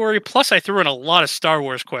category. Plus, I threw in a lot of Star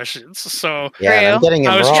Wars questions. So Yeah, and I'm getting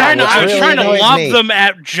them I was wrong, trying to, which I was really trying to annoys lob me. them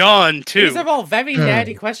at John too. These are all very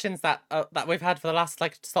nerdy questions that we've had for the last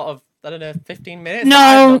sort of 15 minutes. I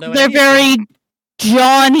No, don't know they're anything. very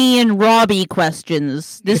Johnny and Robbie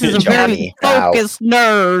questions. This is a Johnny, very wow. focused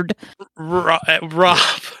nerd. Rob.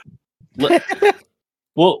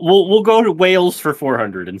 We'll go to Wales for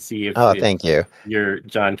 400 and see if Thank you. your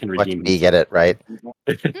John can Watch redeem me get it right.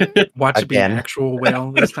 Watch it be an Again. actual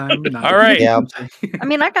whale this time. not All right. Yeah. I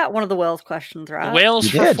mean, I got one of the Wales questions right.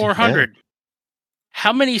 Wales You for did, 400.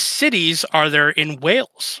 How many cities are there in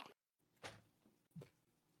Wales?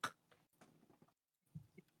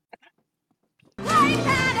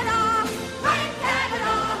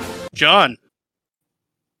 John.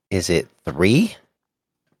 Is it 3?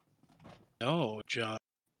 No, John.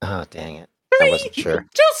 Oh, dang it. I wasn't sure.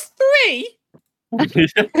 Just 3?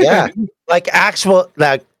 Yeah. Like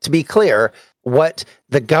to be clear, what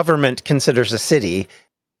the government considers a city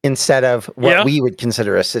instead of what we would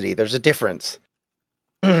consider a city. There's a difference.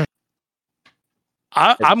 I'm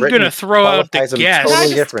going Britain to throw out the qualifies them guess.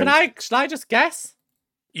 totally different. Should I just guess?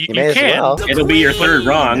 You may as can. well. It'll be your third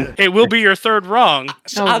wrong. It will be your third wrong.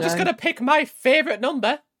 I'm just gonna pick my favorite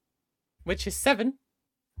number, which is 7.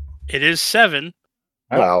 It is 7.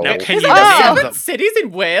 Well, Now, can Is you there name 7 them? cities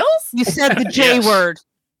in Wales? You said the J Yes. word.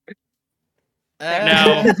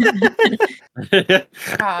 Now,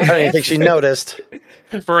 I don't even think she noticed.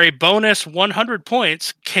 for a bonus 100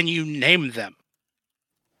 points, can you name them?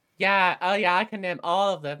 Yeah, oh yeah, I can name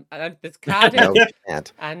all of them. And there's Cardiff No, you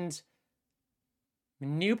can't. and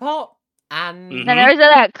Newport and And there's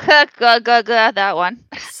that that one.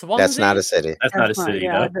 Swansea. That's not a city. That's not a city,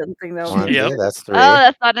 Yeah, I though. didn't think that was. Swansea, Yep. that's 3. Oh,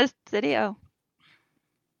 that's not a city. Oh.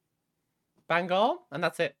 Bangor, and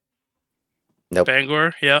that's it. Nope.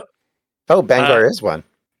 Bangor, yep. Oh, Bangor is one.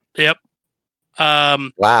 Yep.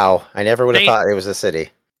 Wow, I never would have Saint- thought it was a city.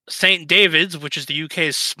 St. David's, which is the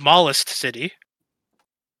UK's smallest city.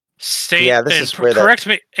 Yeah, this is where that correct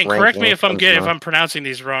me ranking if comes from. I'm pronouncing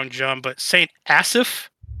these wrong, John, but St. Asaph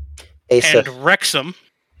Asaph, and Wrexham,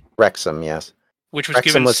 Wrexham, yes. which was Wrexham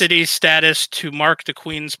given was- city status to mark the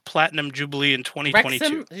Queen's Platinum Jubilee in 2022.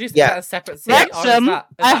 Wrexham? Did you say Yeah. that a separate city? Or is Wrexham? that-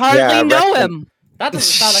 is I that- hardly Yeah, know Wrexham. him. That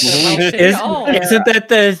doesn't sound like a Welsh city at all. Isn't that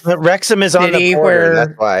the But Wrexham is on the city border, where-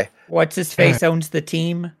 that's why. what's his face owns the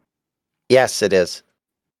team? Yes, it is.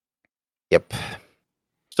 Yep.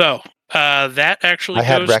 So that actually I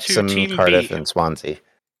had goes Wrexham, to Team Cardiff, B. and Swansea.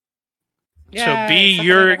 Yeah, So B, something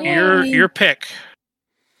your like that. your pick.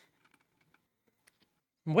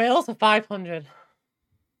 Wales are 500.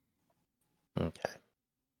 Okay.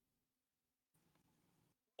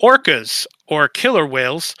 Orcas, or killer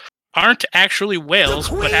whales, aren't actually whales,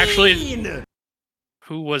 but actually,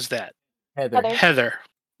 who was that? Heather. Heather.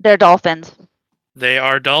 They're dolphins. They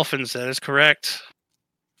are dolphins. That is correct.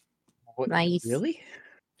 Nice. Really?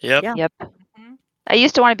 Yep. Yeah. Yep. I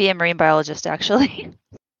used to want to be a marine biologist, actually.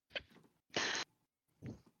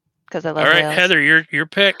 Because I love All right, whales. Heather, your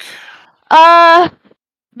pick.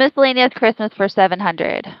 Miscellaneous Christmas for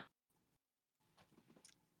 700.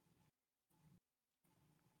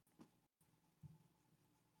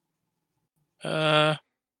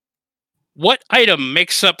 What item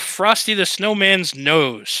makes up Frosty the Snowman's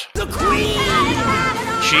nose?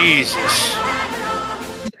 Jesus.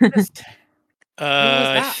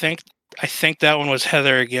 that? I think that one was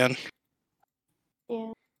Heather again.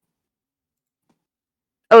 Yeah.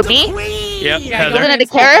 Oh, me? Yep, Yeah, Heather. Isn't it a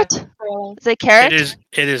carrot? Is it a carrot?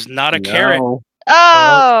 It is not a carrot. No.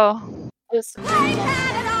 Oh! It was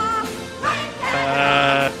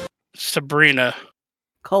Sabrina.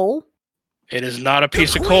 Coal? It is not a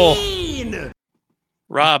piece of coal.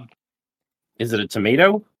 Rob. Is it a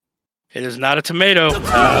tomato? It is not a tomato.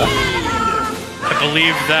 I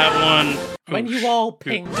believe that one. When you all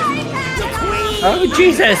pinged. Oh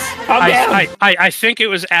Jesus! Calm down. I think it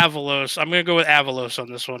was Avalos. I'm gonna go with Avalos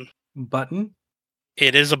on this one. Button?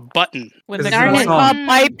 It is a button. With Is the it Darn it, song? a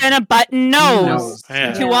pipe and a button nose. Nose.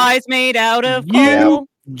 Yeah. Two eyes made out of You coal.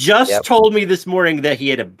 just Yep. told me this morning that he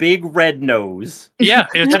had a big red nose. Yeah,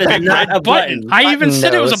 it's a That is big not red a button. button. I even Button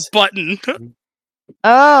said it was nose. a button.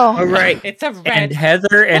 Oh. All right. It's a red. And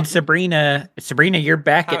Heather and Sabrina, you're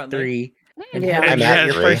back at Apparently. 3. And Yeah. Heather, I'm you at got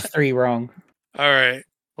your 3. first 3 wrong. All right,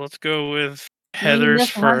 let's go with You Heather's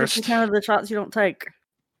miss 100% first. of the shots you don't take.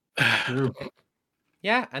 True.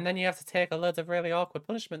 Yeah, and then you have to take a load of really awkward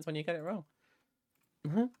punishments when you get it wrong.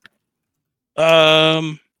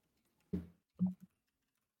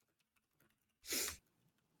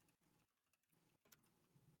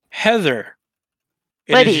 Heather,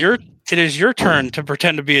 it Ready. is your turn to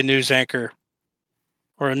pretend to be a news anchor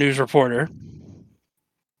or a news reporter.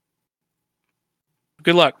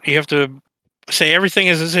 Good luck. You have to say everything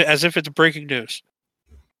as if it's breaking news.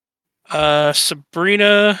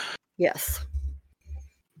 Sabrina. Yes.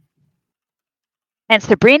 And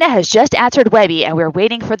Sabrina has just answered Webby, and we're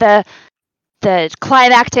waiting for the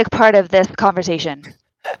climactic part of this conversation.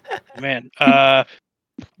 Man,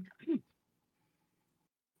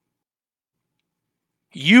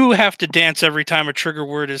 you have to dance every time a trigger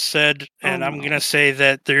word is said, and I'm no. gonna say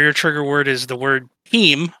that your trigger word is the word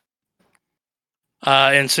team.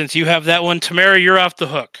 And since you have that one, Tamara, you're off the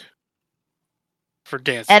hook for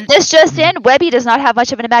dancing. And this just in, Webby does not have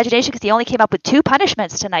much of an imagination because he only came up with 2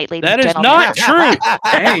 punishments tonight, ladies That and is gentlemen. not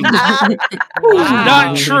true. Hey.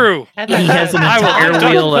 Not true. Heather, He has an I will entire double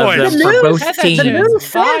wheel of points. them The for news- both Heather, teams. The news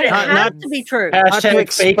said it Not- has not- to be true. Not to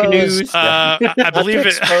Hashtag fake expose- news. I Not believe to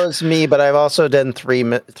it. expose me, but I've also done three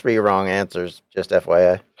wrong answers. Just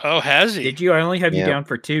FYI. Oh, has he? Did you? I only have you Yeah. down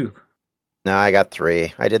for 2. No, I got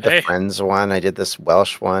 3. I did the Hey. Friends one. I did this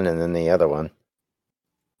Welsh one, and then the other one.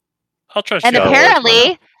 I'll trust And you.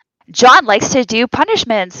 apparently, John likes to do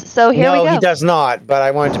punishments. So here no, we go. he does not. But I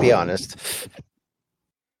wanted to be honest.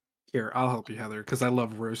 Here, I'll help you, Heather, because I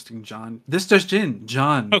love roasting John. This just in,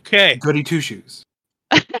 John. Okay. Goody two shoes.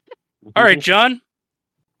 All right, John.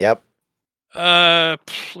 Yep.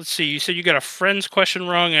 Let's see. You said you got a Friends question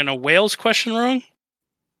wrong and a Whales question wrong?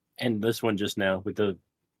 And this one just now with the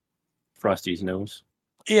Frosty's nose.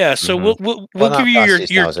 Yeah, so Mhm. we'll Well, not give you your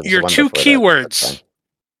Frosty's Nose, it was the your one two before that, but that's keywords. fine.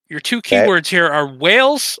 Your two Okay. keywords here are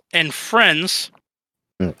Whales and Friends.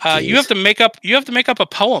 You have Jeez. to make up a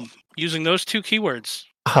poem using those two keywords.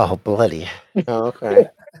 Oh, bloody. Oh, okay.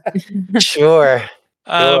 Sure.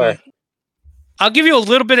 Sure. I'll give you a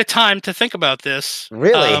little bit of time to think about this.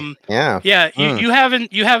 Really? Yeah. Yeah, Hmm. you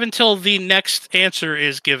have until the next answer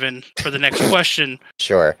is given for the next question.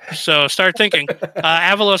 Sure. So start thinking.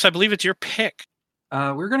 Avalos, I believe it's your pick.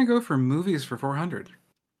 We're gonna go for movies for 400.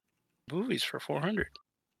 Movies for 400.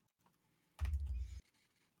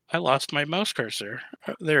 I lost my mouse cursor.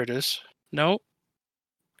 There it is. No.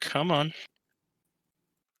 Come on.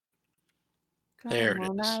 There it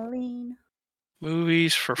is. Eileen.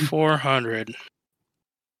 Movies for 400.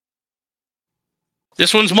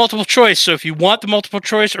 This one's multiple choice, so if you want the multiple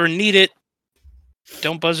choice or need it,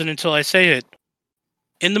 don't buzz it until I say it.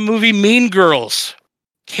 In the movie Mean Girls,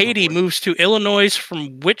 Katie moves to Illinois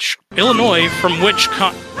from which Jeez.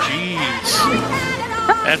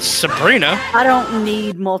 That's Sabrina. I don't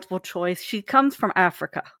need multiple choice. She comes from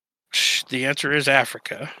Africa. The answer is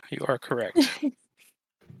Africa. You are correct.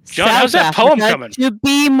 John, South how's that Africa, poem coming? To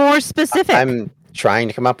be more specific. I'm trying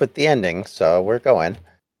to come up with the ending, so we're going.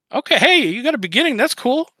 Okay, hey, you got a beginning. That's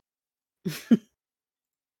cool.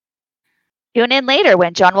 Tune in later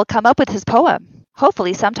when John will come up with his poem.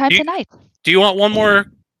 Hopefully sometime tonight. Do you want one more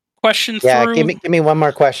question Yeah, through? give me one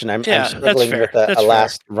more question. I'm Yeah, that's struggling fair. with That's a fair.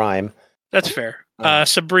 last rhyme. That's fair.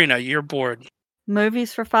 Sabrina, you're bored.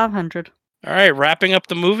 Movies for 500. All right, wrapping up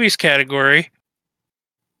the movies category.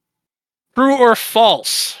 True or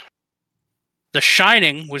false? The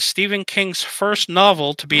Shining was Stephen King's first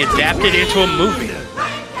novel to be adapted into a movie.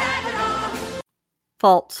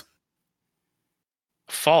 False.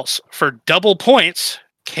 False. For double points,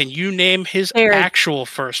 can you name his Carrie. actual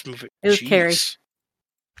first movie? It was Carrie. Jeez.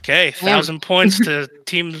 Okay, 1,000 points to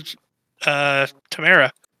Team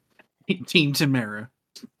Tamara. Team Tamara.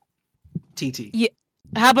 TT. Yeah.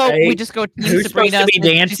 How about we Hey, just go Team who's supposed Sabrina? to be since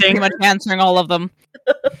she's dancing? pretty much answering all of them.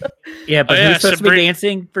 Yeah, but Oh, yeah, who's supposed to be Sabrina-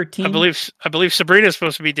 dancing for team? I believe Sabrina is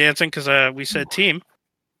supposed to be dancing because we said team.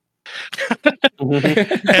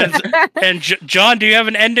 And John, do you have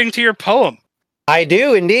an ending to your poem? I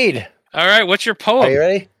do indeed. All right, what's your Are poem? you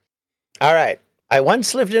ready? All right. I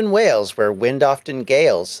once lived in Wales where wind often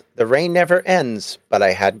gales. The rain never ends, but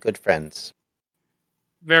I had good friends.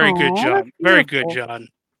 Very good, Aw, John. that's Very good, beautiful. John.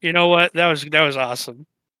 You know what? That was awesome.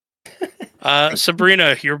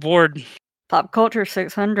 Sabrina, you're bored. Pop culture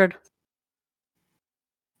 600.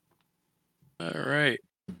 All right.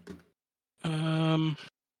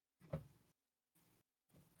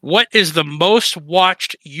 What is the most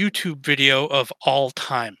watched YouTube video of all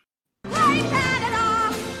time?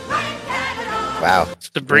 Wow.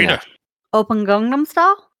 Sabrina. Open Gangnam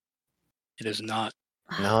Style? It is not.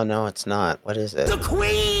 No, it's not. What is it?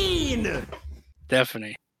 Queen!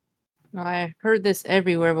 Stephanie. I heard this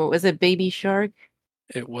everywhere, but was it Baby Shark?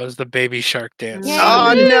 It was the Baby Shark dance.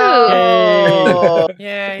 Oh no!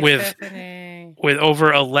 Yay, With- Stephanie. With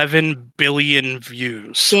over 11 billion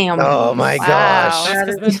views. Damn. Oh my Wow. gosh! That's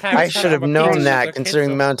 'cause Miss Paris I had should have all the known pictures of that, the considering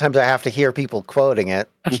the kids, amount of times I have to hear people quoting it.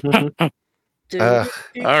 Ugh.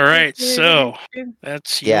 All right, so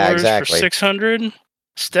that's yours Yeah, exactly. for 600.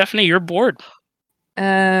 Stephanie, you're bored.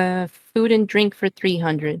 Food and drink for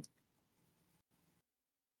 300.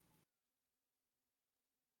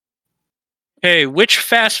 Hey, which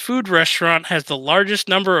fast food restaurant has the largest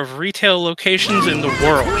number of retail locations in the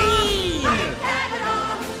world?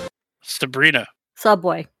 Sabrina.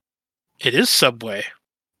 Subway. It is Subway.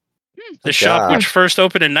 The Good shop, job. which first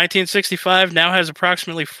opened in 1965, now has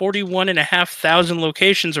approximately 41,500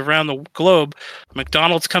 locations around the globe.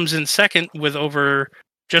 McDonald's comes in second with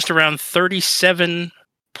just around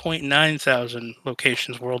 37.9 thousand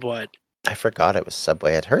locations worldwide. I forgot it was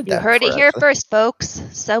Subway. I'd heard You that. heard it before, here actually. first, folks.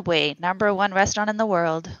 Subway, #1 restaurant in the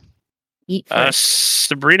world. Eat first.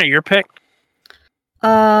 Sabrina, your pick.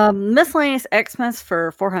 Miscellaneous Xmas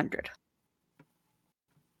for 400.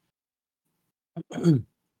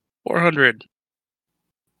 400.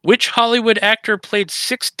 Which Hollywood actor played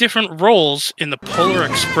 6 different roles in the Polar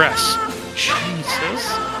Express?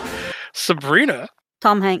 Jesus. Sabrina.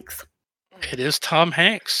 Tom Hanks. It is Tom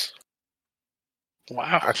Hanks.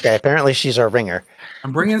 Wow. Okay, apparently she's our ringer.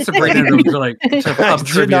 I'm bringing Sabrina to I pub did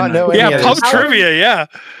trivia not night. know Yeah, any of pub this. trivia, yeah.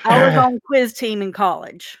 I was on quiz team in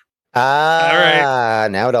college. Ah,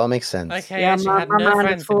 now it all makes sense. Okay, Yeah, she my had no mind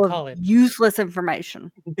friends is full in of college. useless information.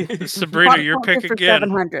 Sabrina, Pop your culture pick for again.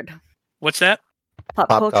 700. What's that? Pop,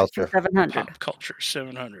 Pop culture, culture. 700. Pop culture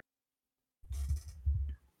 700.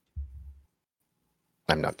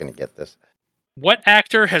 I'm not going to get this. What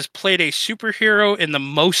actor has played a superhero in the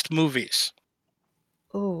most movies?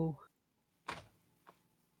 Oh.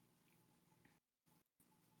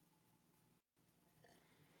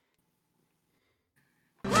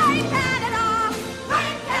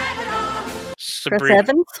 Chris Sabrina.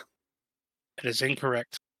 Evans? It is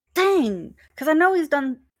incorrect. Dang, because I know he's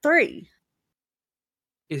done 3.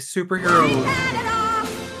 Is superhero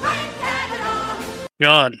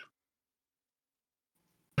John.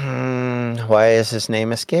 Why is his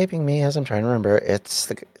name escaping me as I'm trying to remember? It's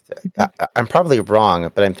the. I'm probably wrong,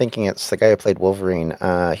 but I'm thinking it's the guy who played Wolverine.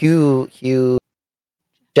 Hugh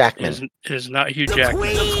Jackman. It is not Hugh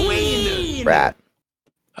Jackman. Rat.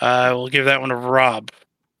 We'll give that one to Rob.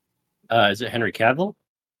 Is it Henry Cavill?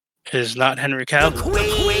 It is not Henry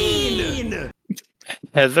Cavill.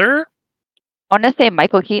 Heather? I want to say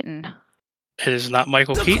Michael Keaton. It is not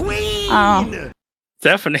Michael Keaton. Oh.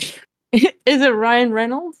 Stephanie? Is it Ryan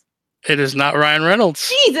Reynolds? It is not Ryan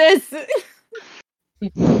Reynolds. Jesus!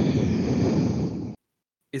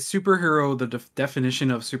 is superhero the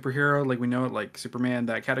definition of superhero? Like we know it, like Superman,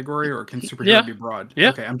 that category, or can superhero be broad? Yeah.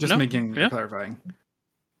 Okay, I'm just clarifying.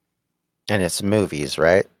 And it's movies,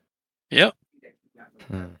 right? Yep.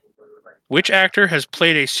 Which actor has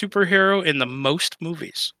played a superhero in the most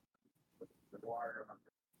movies?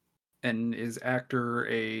 And is actor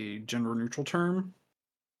a gender neutral term?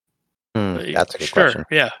 That's a good question.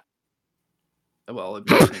 Yeah. Well,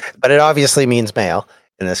 but it obviously means male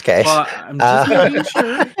in this case. Well, I'm just making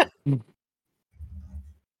sure.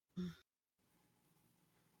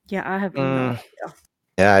 Yeah, I have no idea.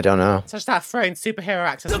 Yeah, I don't know. So start throwing superhero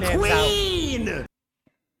actors' names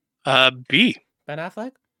out. B. Ben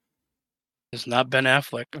Affleck? It's not Ben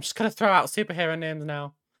Affleck. I'm just gonna throw out superhero names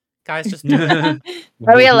now. Guys, just Are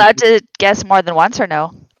we allowed to guess more than once or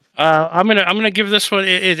no? I'm gonna give this one.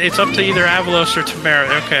 It's up to either Avalos or Tamara.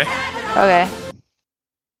 Okay. Okay.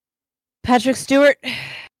 Patrick Stewart.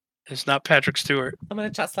 It's not Patrick Stewart. I'm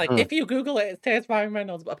gonna chat like if you Google it, it says Ryan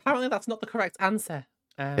Reynolds, but apparently that's not the correct answer.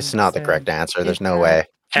 It's not the correct answer. There's no way.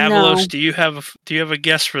 Avalos, do you have a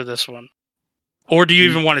guess for this one, or do you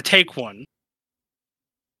even want to take one?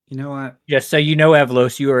 You know what? Just so you know,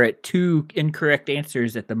 Avalos, you are at 2 incorrect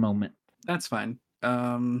answers at the moment. That's fine.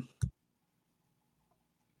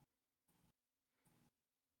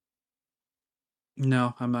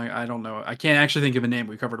 No, I'm not. I don't know. I can't actually think of a name.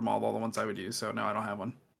 We covered them all the ones I would use. So no, I don't have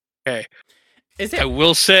one. Okay. Is it? I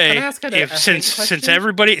will say, Can I ask since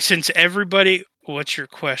everybody, what's your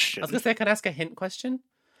question? I was gonna say, can I ask a hint question?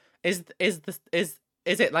 Is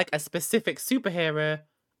it like a specific superhero,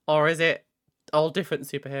 or is it all different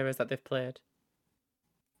superheroes that they've played?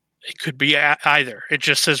 It could be either. It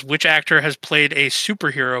just says which actor has played a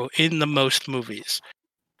superhero in the most movies.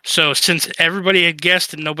 So since everybody had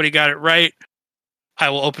guessed and nobody got it right, I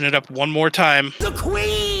will open it up one more time. The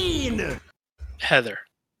Queen! Heather.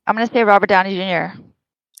 I'm going to say Robert Downey Jr.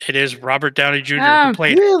 It is Robert Downey Jr. who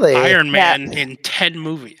played Iron Man in 10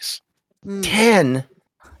 movies. 10?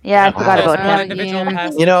 Yeah, I forgot about him.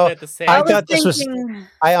 You know, I was thought this was. thinking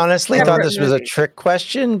I honestly thought separate this was a movies. trick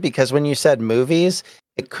question because when you said movies,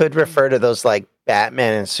 it could refer to those like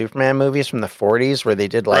Batman and Superman movies from the 40s where they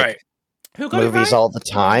did like movies all the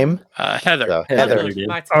time. Heather. So, Heather.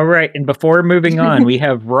 All right, and before moving on, we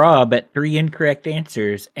have Rob at 3 incorrect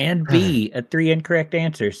answers and B at 3 incorrect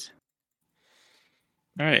answers.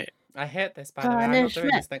 All right. I hate this, by the way. I'm not doing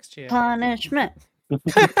this next year. Punishment.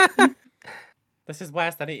 This is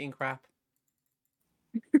worse than eating crap.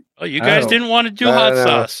 Oh, you guys didn't want to do hot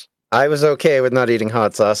sauce. I was okay with not eating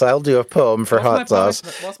hot sauce. I'll do a poem for hot sauce.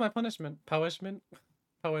 What's my punishment? Punishment?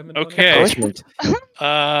 Okay.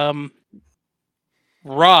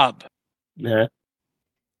 Rob. Yeah.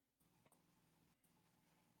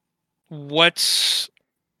 What's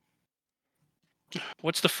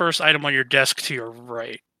the first item on your desk to your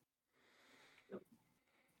right?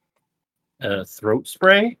 Throat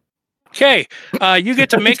spray. Okay, you get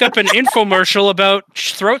to make up an infomercial about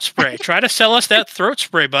throat spray. Try to sell us that throat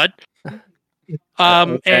spray, bud.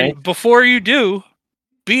 And before you do,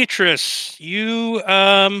 Beatrice, you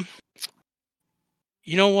know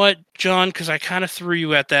what, John? Because I kind of threw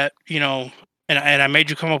you at that, and I made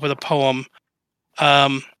you come up with a poem.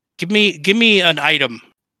 Give me an item.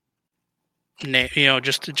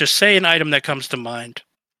 Just say an item that comes to mind.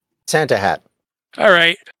 Santa hat. All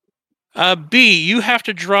right. B, you have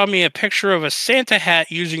to draw me a picture of a Santa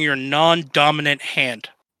hat using your non-dominant hand.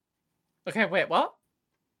 Okay, wait, what?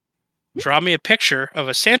 Draw me a picture of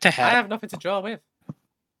a Santa I hat. have nothing to draw with.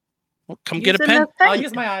 Well, come get a pen. I'll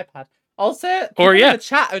use my iPad. Also, Or, people yeah. in the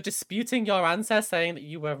chat are disputing your answer, saying that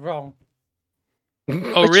you were wrong.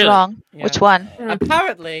 Oh, Which really? wrong? Yeah. Which one?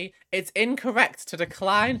 Apparently, it's incorrect to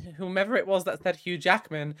decline whomever it was that said Hugh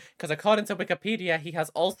Jackman, because according to Wikipedia, he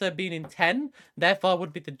has also been in 10, therefore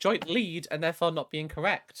would be the joint lead, and therefore not be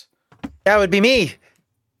incorrect. That would be me.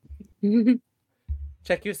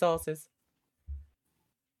 Check your sources.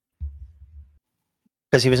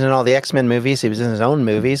 Because he was in all the X-Men movies. He was in his own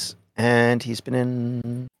movies. And he's been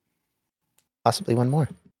in possibly one more.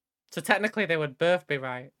 So technically, they would both be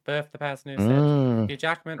right. Both the person who said Hugh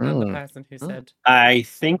Jackman and the person who said... I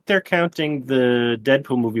think they're counting the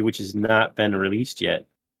Deadpool movie, which has not been released yet.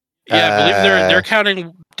 Yeah, I believe they're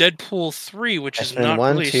counting Deadpool 3, which is X-Men not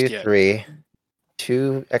 1, released 2, yet. 3.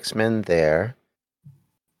 2 X-Men there.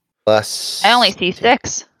 Plus... I only see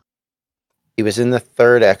 6. He was in the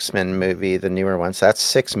third X-Men movie, the newer one. So that's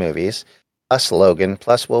 6 movies. Plus Logan,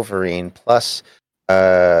 plus Wolverine, plus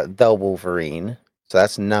the Wolverine. So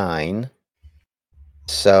that's 9.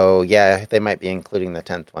 So, yeah, they might be including the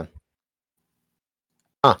 10th one.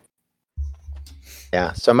 Huh.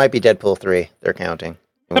 Yeah, so it might be Deadpool 3 they're counting.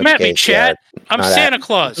 Come at me, chat. I'm Santa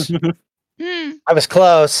Claus. I was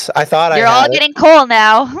close. I thought You're I had all getting cool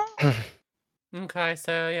now. Okay,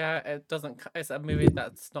 so yeah, it doesn't... It's a movie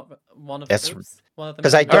that's not one of That's one of the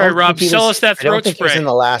because I movies. don't. All right, Rob, think he sell was, us that I don't throat think he was spray. in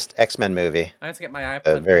the last X-Men movie. I have to get my iPad.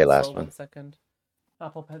 The very pencil, last one. 1 second.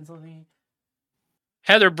 Apple Pencil.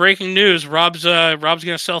 Heather, breaking news. Rob's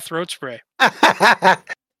gonna sell throat spray.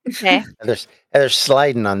 Okay. Heather's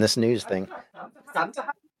sliding on this news thing.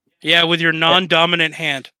 Yeah, with your non-dominant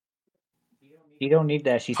hand. You don't need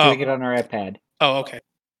that. She's doing it on her iPad. Oh, okay.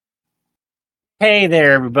 Hey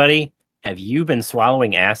there, everybody. Have you been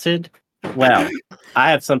swallowing acid? Well,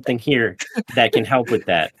 I have something here that can help with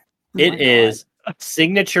that. It is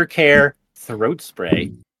Signature Care Throat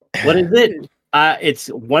Spray. What is it? It's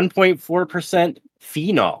 1.4%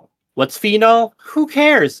 phenol. What's phenol? Who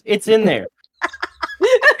cares? It's in there.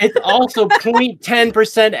 It's also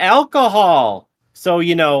 0.10% alcohol. So,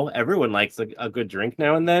 you know, everyone likes a good drink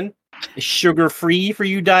now and then. It's sugar-free for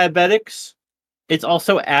you diabetics. It's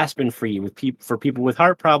also aspirin-free for people with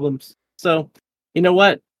heart problems. So, you know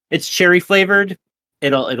what? It's cherry flavored.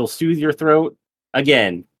 It'll soothe your throat.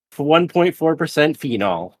 Again, for 1.4%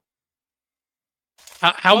 phenol.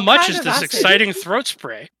 How much is this exciting throat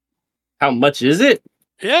spray? How much is it?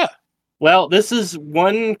 Yeah. Well, this is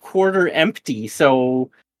 1/4 empty,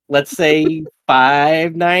 so let's say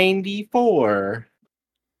 $5.94.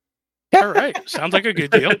 All right, sounds like a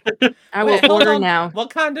good deal. I will order now.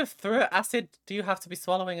 What kind of throat acid do you have to be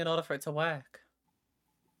swallowing in order for it to work?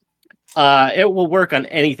 Uh, It will work on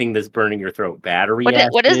anything that's burning your throat. Battery What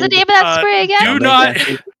acid. is the name of that spray again? Do not,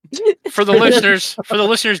 for the listeners,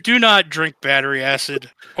 do not drink battery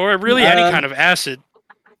acid or really any kind of acid.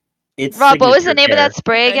 It's Rob, what was the Signature name of Care. that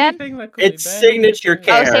spray again? It's Signature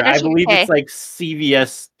Care. Signature I believe Care. it's like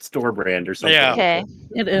CVS store brand or something. Yeah. Okay.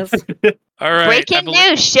 It is. All right. Breaking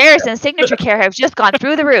news: shares in Signature Care have just gone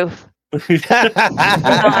through the roof.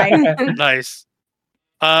 Nice.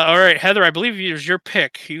 All right, Heather, I believe it was your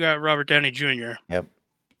pick. You got Robert Downey Jr. Yep.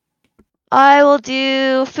 I will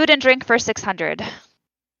do food and drink for 600.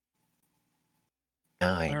 All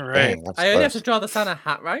right. Dang, that's I only have close. to draw the Santa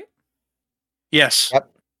hat, right? Yes.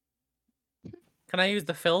 Yep. Can I use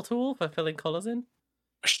the fill tool for filling colors in?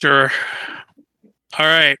 Sure. All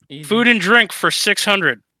right. Food and drink for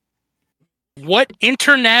 600. What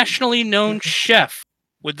internationally known chef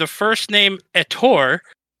with the first name Ettore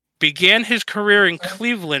began his career in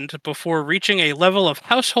Cleveland before reaching a level of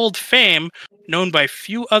household fame known by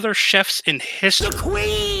few other chefs in history? The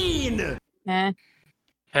Queen!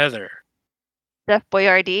 Heather. Chef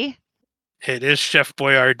Boyardee. It is Chef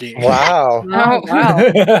Boyardee. Wow. Oh, wow.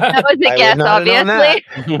 That was a I would guess, not have known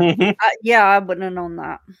obviously. Yeah, I wouldn't have known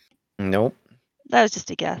that. Nope. That was just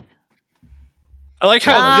a guess. I like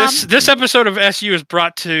how this episode of SU is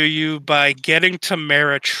brought to you by Getting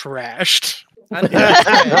Tamara Trashed.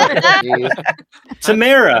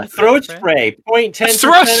 Tamara, throat spray, 0.10%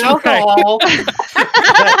 Throat spray. alcohol.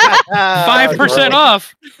 5%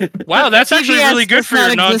 off. Wow, that's actually really good for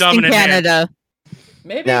your non-dominant hand. Canada.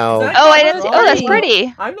 Maybe. No. Oh, I didn't see. Oh, that's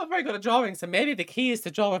pretty. I'm not very good at drawing, so maybe the key is to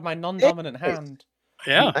draw with my non-dominant hand.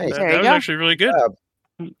 Yeah, Nice. that was actually really good.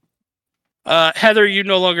 Heather, you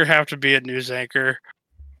no longer have to be a news anchor.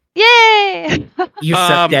 Yay! You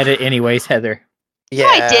sucked at it anyways, Heather. No,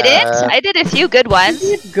 I didn't. I did a few good ones.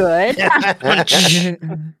 Good.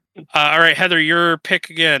 All right, Heather, your pick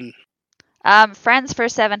again. Friends for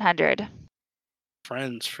 700.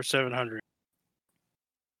 Friends for 700.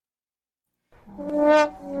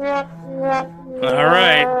 All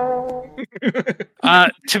right.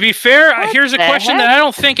 To be fair, here's a the question heck? that I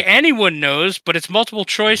don't think anyone knows, but it's multiple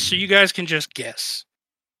choice, so you guys can just guess.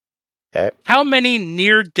 Okay. How many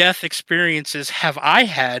near-death experiences have I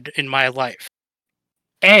had in my life?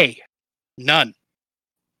 A, none.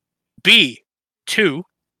 B, 2.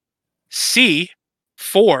 C,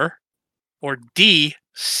 4. Or D,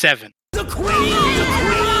 7. Jesus.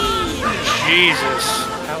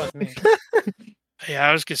 That was me. Yeah,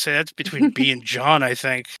 I was gonna say that's between B and John, I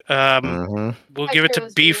think. Mhm. We'll I give it to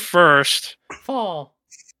chose B B. first. 4.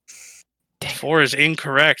 4 is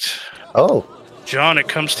incorrect. Oh, John, it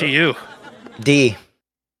comes to you. D.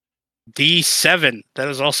 D7. That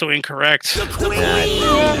is also incorrect.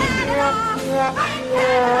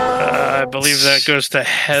 I believe that goes to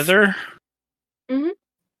Heather.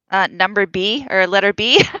 Number B or letter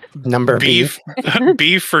B? Number B.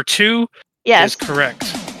 B for 2 Yes. is correct.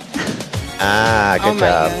 Ah, Oh good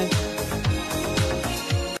my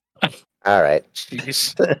job. All right.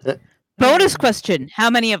 Jeez. Bonus question: how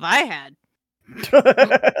many have I had?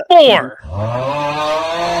 4.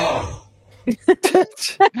 Oh,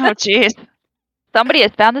 jeez. Somebody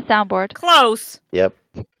has found the soundboard. Close. Yep.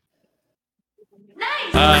 All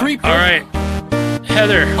right.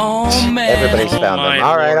 Heather. Everybody's found my them.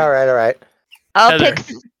 All right, lord. all right, all right. I'll Heather. pick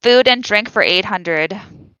food and drink for 800.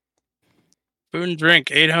 Food and drink,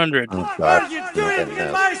 800. Oh, God. I'm not getting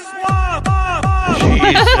this.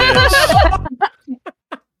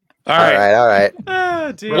 All All right. right, all right.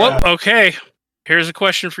 Oh, dear. What? Okay. Here's a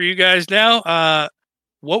question for you guys now.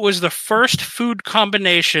 What was the first food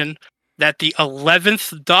combination that the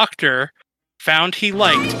 11th Doctor found he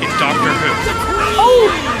liked in Doctor Who?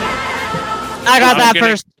 I got I'm that gonna-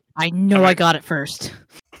 first. I know I got it first.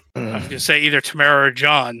 I was gonna say either Tamara or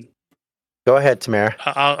John. Go ahead, Tamara.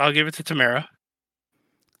 I'll give it to Tamara.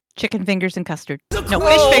 Chicken fingers and custard. No,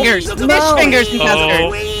 fish fingers. Fish fingers and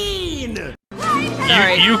custard.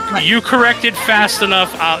 Sorry. You corrected fast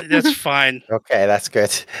enough. That's fine. Okay, that's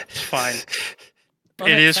good. It's fine.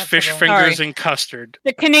 It is fish Unacceptable. fingers Sorry. and custard.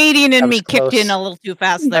 The Canadian in That me was kicked in close. a little too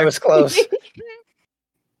fast That there. was close.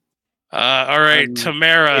 All right,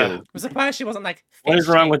 Tamara. I'm surprised she wasn't like. What is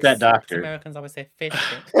fish wrong with that sticks. doctor? Americans always say fish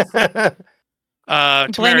sticks. Blame Tamara,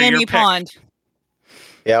 your Amy pick. Pond.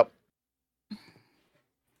 Yep.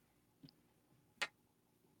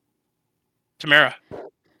 Tamara.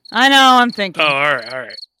 I know. I'm thinking. Oh, all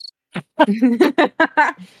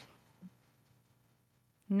right.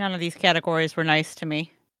 None of these categories were nice to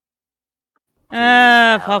me.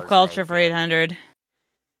 Pop culture for 800.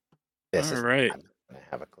 This is, All right. I'm not gonna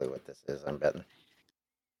have a clue what this is, I'm betting.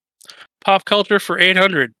 Pop culture for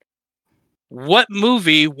 800. What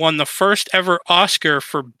movie won the first ever Oscar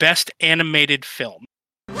for Best Animated Film?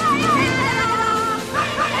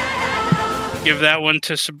 Give that one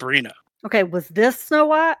to Sabrina. Okay, was this Snow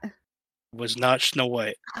White? Was not Snow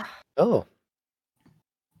White. Oh.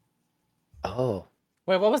 Oh.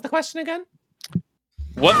 Wait, what was the question again?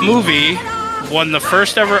 What movie won the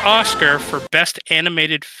first ever Oscar for Best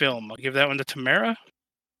Animated Film? I'll give that one to Tamara.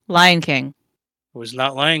 Lion King. It was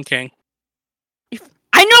not Lion King.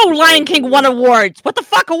 I know Lion King won awards. What the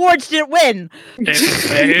fuck awards did it win?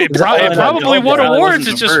 It Probably probably won that awards.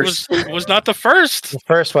 It wasn't just the was not the first. The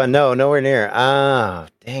first one, no, nowhere near. Ah,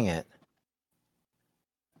 dang it.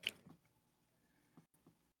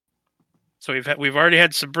 So we've already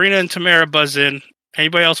had Sabrina and Tamara buzz in.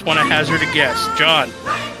 Anybody else want to hazard a guess? John.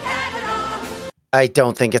 I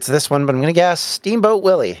don't think it's this one, but I'm gonna guess Steamboat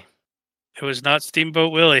Willie. It was not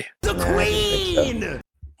Steamboat Willie. The Queen.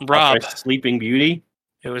 Rob. Sleeping Beauty.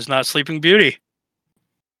 It was not Sleeping Beauty.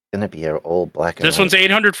 Gonna be an old black and This white. one's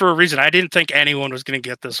 800 for a reason. I didn't think anyone was going to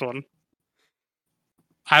get this one.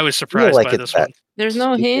 I was Feel surprised like by it's this that one. There's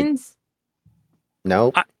no stupid. hints.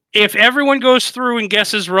 Nope. If everyone goes through and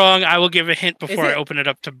guesses wrong, I will give a hint before I it- open it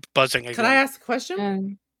up to buzzing again. Can I ask a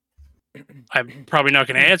question? I'm probably not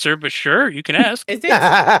going to answer, but sure, you can ask.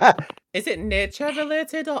 Is it nature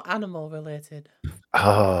related or animal related?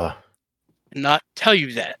 Oh. Not tell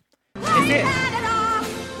you that. Is it?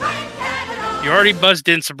 You already buzzed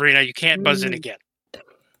in, Sabrina. You can't buzz in again.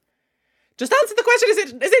 Just answer the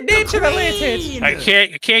question. Is it nature related? I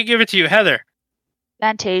can't give it to you, Heather.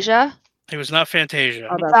 Fantasia. It was not Fantasia.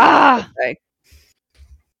 Ah.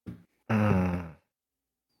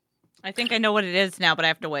 I think I know what it is now, but I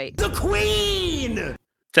have to wait. The Queen!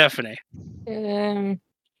 Stephanie.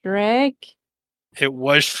 Shrek. It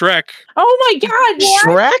was Shrek. Oh my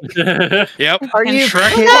god! What? Shrek? Yep. Are you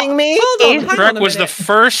Shrek? kidding me? Hold on, hang on Shrek a was the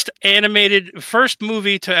minute. first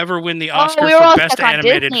movie to ever win the Oscar we were all for Best stuck on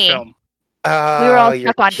Animated Disney. Film. Oh, We were all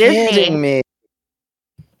you're stuck on Disney. kidding me.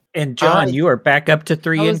 And John, you are back up to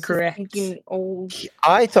 3 I was incorrect. just thinking old.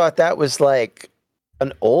 I thought that was like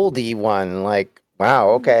an oldie one. Like, wow,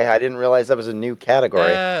 okay. I didn't realize that was a new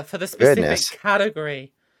category. For the specific Goodness.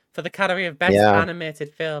 category. For the category of best Yeah.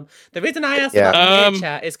 animated film. The reason I asked Yeah. about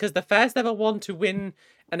nature is because the first ever one to win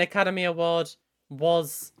an Academy Award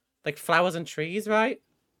was like Flowers and Trees, right?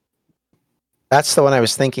 That's the one I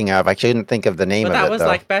was thinking of. I couldn't think of the name But of that it was though.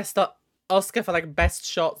 like best Oscar for like best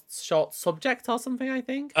short subject or something, I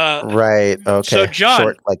think. Right. Okay. So, John,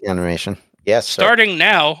 Short like animation. Yes. Sir. starting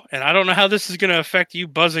now, and I don't know how this is going to affect you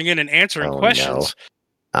buzzing in and answering questions.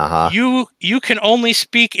 You can only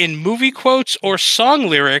speak in movie quotes or song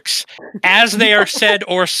lyrics as they are said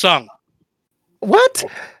or sung. What?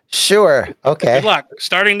 Sure. Okay. Good luck.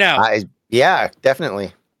 Starting now. Yeah,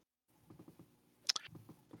 definitely.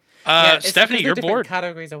 It's Stephanie, because you're they're different bored.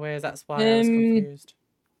 categories of ways. That's why I was confused.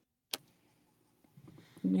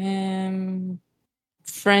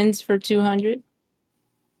 Friends for 200.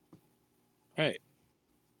 Right.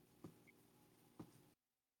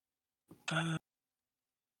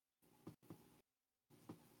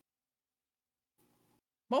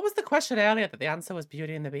 What was the question earlier that the answer was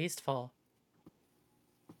Beauty and the Beast for?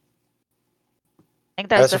 I think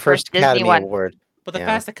that's the first Disney Academy one. Award. But the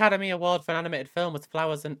first Academy Award for an animated film was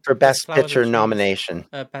Flowers and For Best Flowers and Picture Trees. nomination.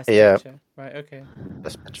 Best Yeah. Picture. Right, okay.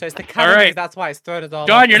 Best So it's the All categories, right. that's why it's thrown us all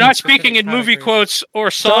John, off you're with not specific speaking in movie categories. quotes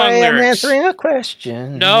or song Sorry, I'm lyrics. answering a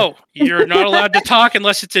question. No, you're not allowed to talk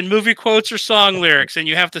unless it's in movie quotes or song lyrics, and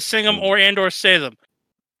you have to sing them or say them.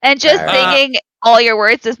 And just singing all your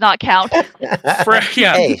words does not count.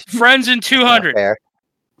 Hey. Friends in 200.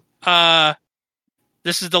 Fair.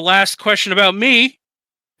 This is the last question about me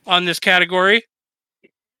on this category,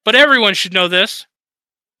 but everyone should know this.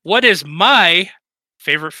 What is my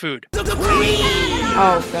favorite food?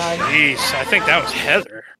 Oh, God. Jeez, I think that was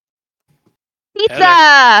Heather. Pizza!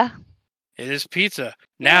 Heather. It is pizza.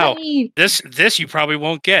 Now, Yay. this you probably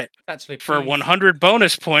won't get. Actually, For please. 100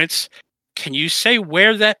 bonus points, can you say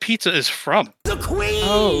where that pizza is from? The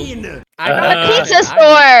Queen! The pizza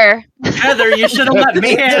store! Heather, you should have let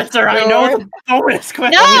me answer. I know the bonus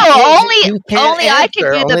question. No, only can't I can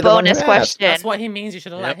answer, do only the the one who bonus asked. question. That's what he means. You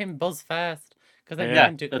should have let him buzz first. Because then you Yeah,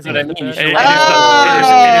 can do that's because what I mean. You should It- let it is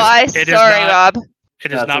him I'm it is sorry, not- Rob.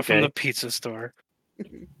 It is That's not from okay. the pizza store.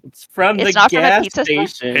 It's from It's the not from a gas pizza store?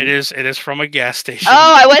 station. It is from a gas station.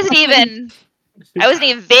 Oh, I wasn't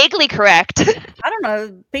even vaguely correct. I don't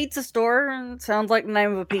know. Pizza store sounds like the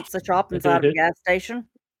name of a pizza shop inside of a gas station.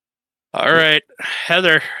 All right,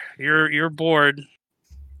 Heather, you're bored.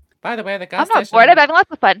 By the way, the I'm gas not station bored. I'm having lots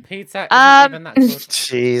of fun. pizza isn't even that good.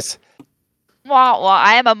 Jeez. Well,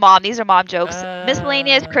 I am a mom. These are mom jokes.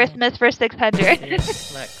 Miscellaneous Christmas for 600.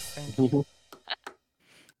 Lex, thank you.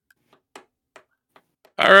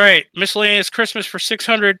 All right, miscellaneous Christmas for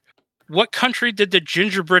 600. What country did the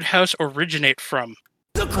gingerbread house originate from?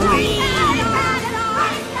 The Queen!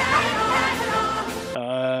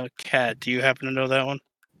 Kat, do you happen to know that one?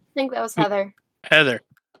 I think that was Heather. Heather,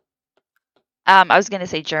 I was gonna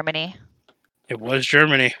say Germany. it was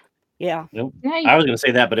Germany. Yeah. Nope. Nice. I was going to say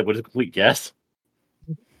that, but it was a complete guess.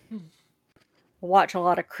 I watch a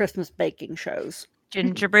lot of Christmas baking shows.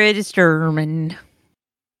 Gingerbread is German.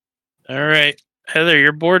 All right, Heather,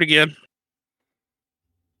 you're bored again.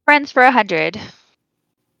 Friends for 100.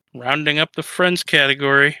 Rounding up the friends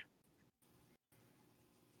category.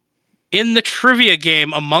 In the trivia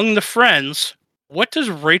game Among the Friends, what does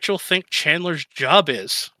Rachel think Chandler's job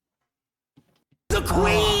is? The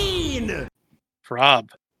Queen! Rob,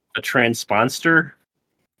 A transponster?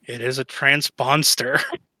 it is a transponster.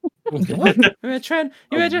 You're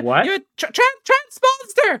a What?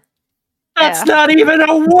 transmonster. That's not even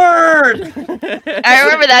a word! I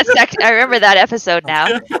remember that I remember that episode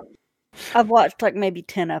now. I've watched like maybe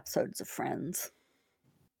 10 episodes of Friends.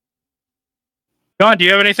 John, do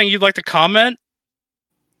you have anything you'd like to comment?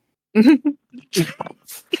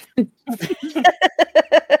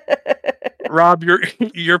 Rob,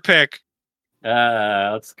 your pick.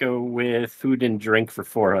 Let's go with food and drink for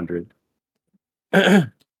 400. All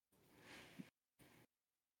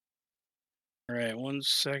right, 1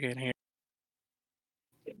 second here.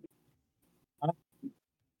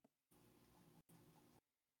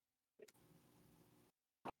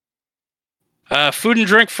 Food and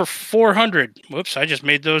drink for 400. Whoops, I just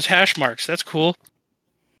made those hash marks. That's cool.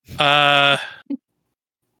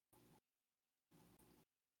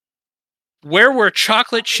 Where were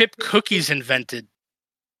chocolate chip cookies invented?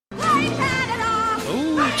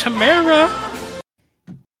 Oh, Tamara.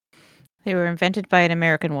 They were invented by an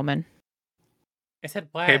American woman. I said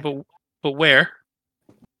where? Okay, but where?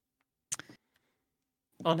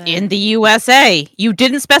 Oh, no. In the USA. You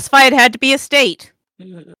didn't specify it had to be a state.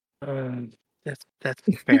 That's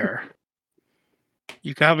fair.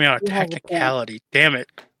 You got me on a You have a point. technicality. Damn it.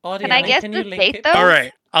 Can I guess Can the you link state, it? though? All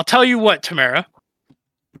right. I'll tell you what, Tamara.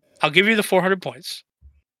 I'll give you the 400 points.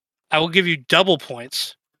 I will give you double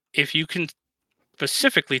points if you can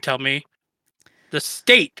specifically tell me the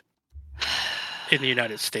state in the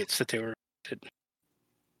United States that they were in.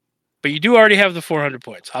 But you do already have the 400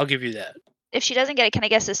 points. I'll give you that. If she doesn't get it, can I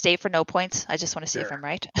guess the state for no points? I just want to see if Sure. I'm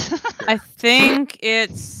right. I think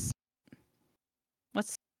it's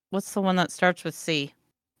what's the one that starts with C?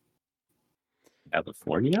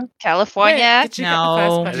 California? California? Wait, did she get the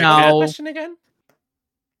first No, question? no. What's the question again?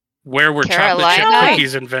 Where were chocolate chip Carolina?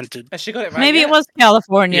 cookies invented? Has she got it right? Maybe yet? it was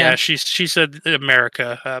California. Yeah, she said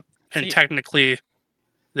America, and See- technically,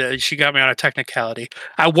 she got me on a technicality.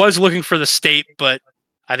 I was looking for the state, but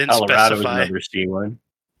I didn't Colorado was specify. another C one.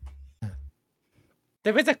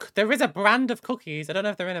 There is a brand of cookies. I don't know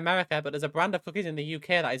if they're in America, but there's a brand of cookies in the UK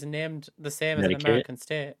that is named the same as an Connecticut? American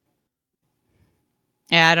state.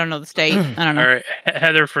 Yeah, I don't know the state. I don't know. All right,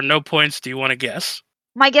 Heather, for no points, do you want to guess?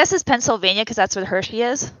 My guess is Pennsylvania because that's where Hershey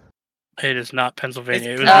is. It is not Pennsylvania.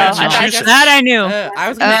 It was It's- I thought- Massachusetts. That I knew. I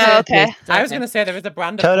was gonna say. Oh, okay. I was gonna say there is a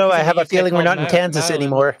brand of Toto, cookies I in have the a UK feeling we're called not in Kansas Maryland.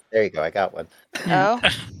 anymore. There you go. I got one. Oh.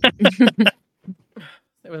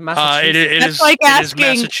 It was Massachusetts. It That's is. like It is asking-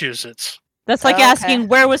 Massachusetts. That's like Oh, okay. asking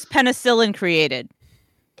where was penicillin created?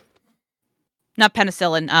 Not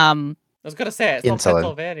penicillin. I was gonna say it's not Insulin.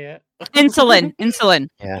 Pennsylvania. Insulin. Insulin.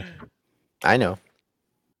 Yeah, I know.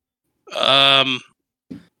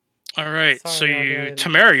 All right. So Sorry, I'll do it.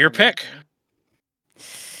 Tamara, your pick.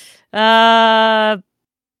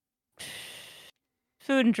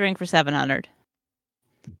 Food and drink for 700.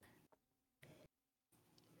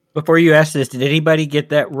 Before you ask this, did anybody get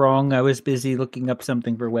that wrong? I was busy looking up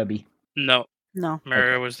something for Webby. No, No.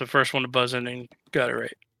 Tamara was the first one to buzz in and got it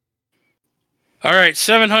right. All right,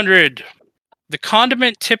 700. The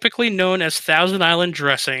condiment typically known as Thousand Island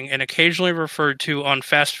dressing and occasionally referred to on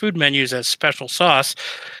fast food menus as special sauce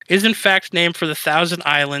is in fact named for the Thousand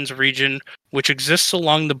Islands region, which exists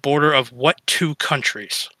along the border of what two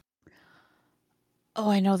countries? Oh,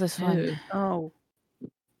 I know this one. Oh.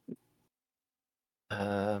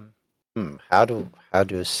 How do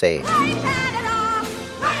say?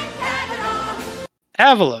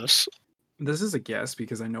 Avalos. This is a guess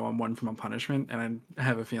because I know I'm one from a punishment, and I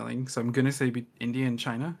have a feeling. So I'm gonna say India and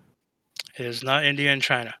China. It is not India and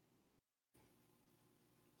China.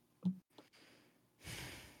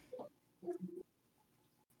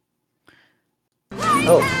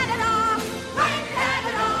 Oh,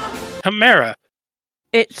 Tamara.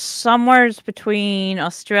 It's somewhere between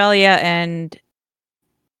Australia and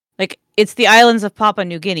like it's the islands of Papua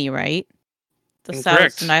New Guinea, right? The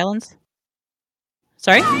Incorrect. Thousand Islands.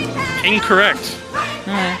 Sorry? Incorrect.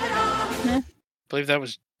 I believe that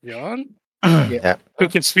was John, yeah. who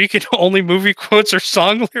can speak in only movie quotes or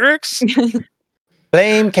song lyrics.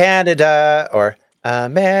 Blame Canada or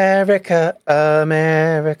America,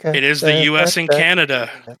 America. It is the U.S. and Canada.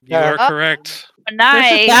 You are correct. There's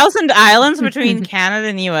Nice. 1,000 islands between Canada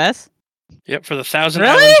and the U.S. Yep, for the Thousand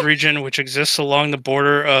Really? Islands region, which exists along the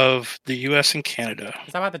border of the U.S. and Canada.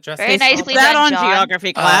 Is that about the dress? Very nicely that done, on John.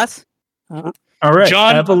 geography class. All right,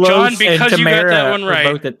 John, Avalos because and you got that Tamara one are right.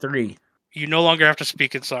 both at 3. You no longer have to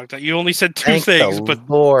speak in song. You only said two Thank things, the but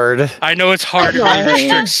Lord. I know it's hard to read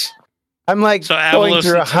restricts. I'm like So going Avalos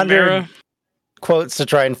through and 100 Tamara. quotes to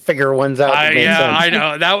try and figure ones out. That make Yeah, sense. I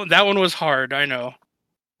know that one was hard. I know.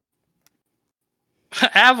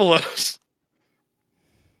 Avalos.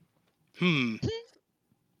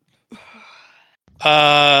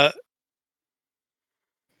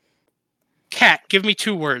 Cat, give me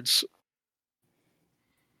 2 words.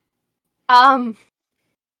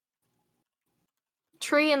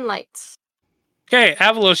 Tree and lights. Okay,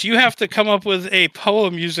 Avalos, you have to come up with a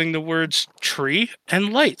poem using the words tree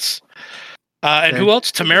and lights. And who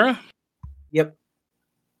else? Tamara? Yep.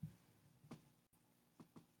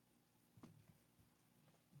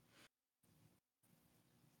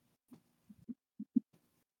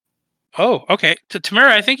 Oh, okay.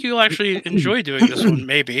 Tamara, I think you'll actually enjoy doing this one,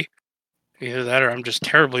 maybe. Either that or I'm just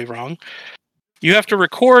terribly wrong. You have to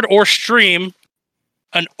record or stream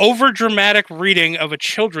an overdramatic reading of a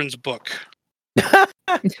children's book.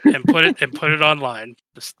 and put it online.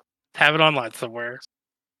 Just have it online somewhere.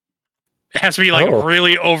 It has to be like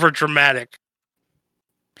really overdramatic.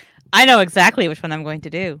 I know exactly which one I'm going to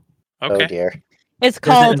do. Okay. Oh dear. It's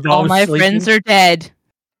called involve All My sleeping? Friends Are Dead.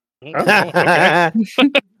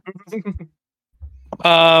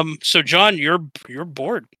 So John, you're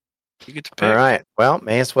bored. You get to pick. All right. Well,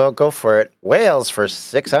 may as well go for it. Whales for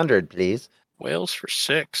 600, please. Whales for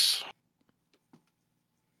 6.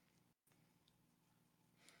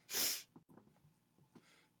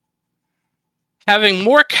 Having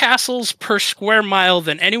more castles per square mile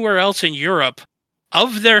than anywhere else in Europe,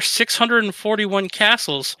 of their 641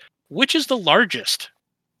 castles, which is the largest?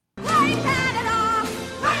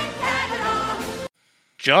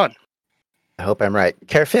 John. I hope I'm right.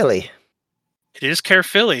 Caerphilly. It is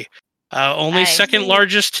Caerphilly. Only Nice. second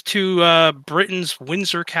largest to Britain's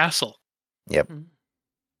Windsor Castle. Yep.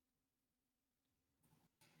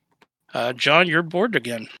 John, you're bored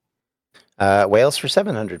again. Whales for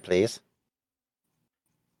 700, please.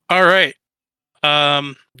 All right.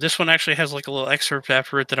 This one actually has like a little excerpt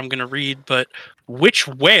after it that I'm going to read, but which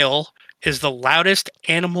whale is the loudest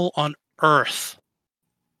animal on Earth?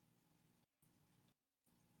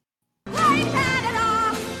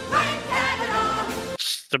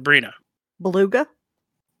 Sabrina. Beluga?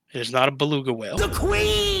 It is not a beluga whale. The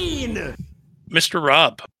Queen! Mr.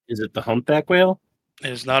 Rob. Is it the humpback whale? It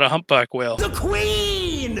is not a humpback whale. The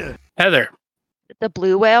Queen! Heather. The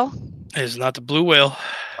blue whale? It is not the blue whale.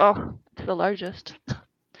 Oh, it's the largest.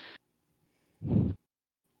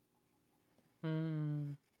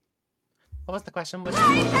 What was the question? Which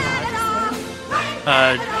one was the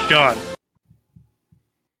largest? John.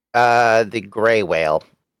 The gray whale.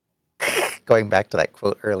 Going back to that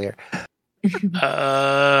quote earlier.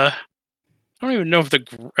 I don't even know if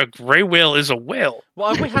a gray whale is a whale. What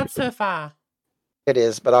have we had so far? It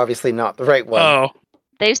is, but obviously not the right one. Oh,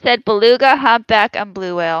 They've said beluga, humpback, and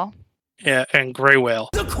blue whale. yeah, and gray whale.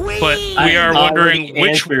 The Queen! But we are wondering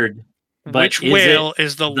which But whale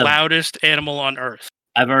is the loudest animal on Earth.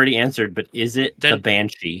 I've already answered, but is it the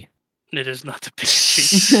banshee? It is not the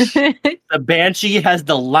banshee. The banshee has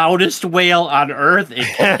the loudest whale on Earth. It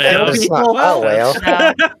can kill It's people. not a whale.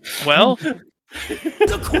 Well,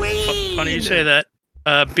 The Queen! funny you say that.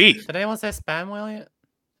 B. Did anyone say sperm whale yet?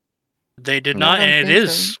 They did not, and it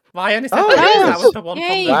is. Well, I only said Oh, that because it that is. was the one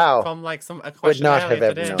Yay. from like a Would question not earlier have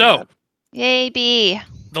ever today. known So, that. Yay, B.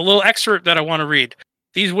 the little excerpt that I want to read.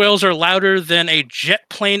 These whales are louder than a jet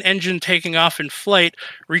plane engine taking off in flight,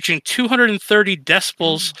 reaching 230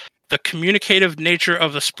 decibels. The communicative nature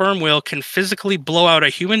of the sperm whale can physically blow out a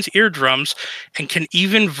human's eardrums and can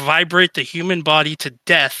even vibrate the human body to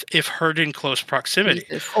death if heard in close proximity.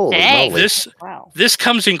 Holy Dang. moly. Wow. This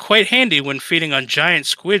comes in quite handy when feeding on giant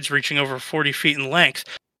squids reaching over 40 feet in length.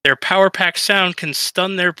 Their power-packed sound can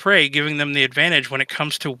stun their prey, giving them the advantage when it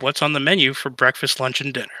comes to what's on the menu for breakfast, lunch,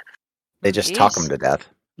 and dinner. They just talk Jeez. them to death.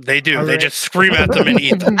 They do. All They right. just scream at them and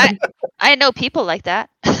eat them. I know people like that.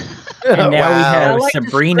 And now we Wow. have I like to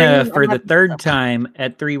Sabrina scream for and the have third them. time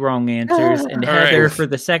at 3 wrong answers, and All right. Heather for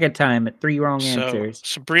the second time at 3 wrong So, answers.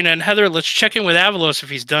 Sabrina and Heather, let's check in with Avalos if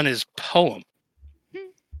he's done his poem.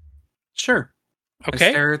 Sure. Okay.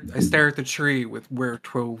 I stare at the tree with where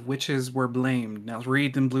 12 witches were blamed. Now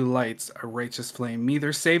read them blue lights, a righteous flame. Me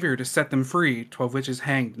their savior to set them free. 12 witches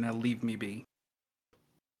hanged, now leave me be.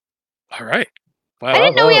 All right. I Wow.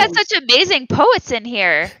 didn't know we had Bravo. such amazing poets in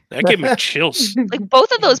here. That gave me chills. Like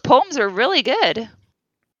both of those poems are really good.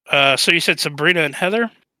 So you said Sabrina and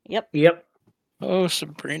Heather? Yep. Yep. Oh,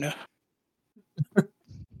 Sabrina.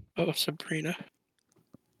 Oh, Sabrina.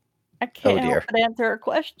 I can't dear. help but answer a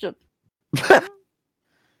question.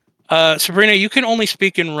 Sabrina, you can only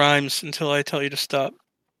speak in rhymes until I tell you to stop.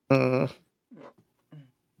 Mm.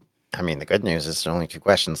 I mean, the good news is there's only 2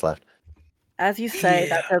 questions left. As you say, Yeah.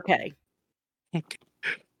 that's okay.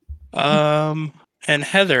 And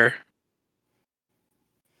Heather.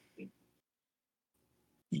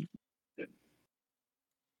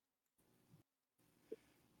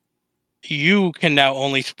 You can now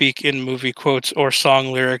only speak in movie quotes or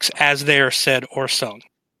song lyrics as they are said or sung.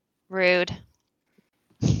 Rude.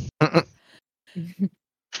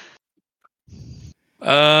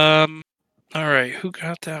 All right, who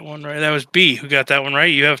got that one right? That was B who got that one right.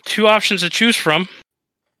 You have 2 options to choose from.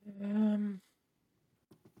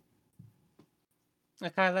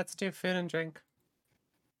 Okay, let's do food and drink.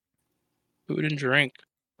 Food and drink,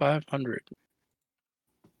 500.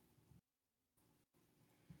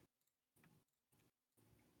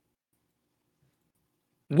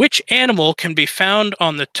 Which animal can be found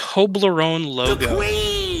on the Toblerone logo? The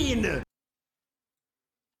Queen!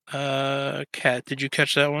 Kat, did you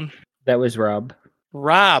catch that one? That was Rob.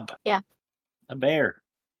 Rob, A bear.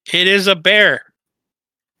 it is a bear.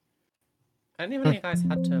 I didn't even know you guys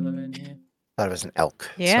had Toblerone here. Thought it was an elk.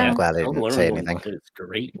 So Yeah. I'm glad they Oh, didn't say anything. It's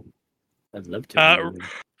great. I'd love to.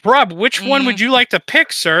 Rob, which one would you like to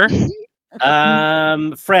pick, sir?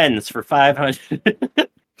 Friends for 500.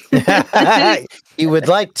 You would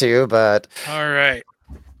like to, but All right.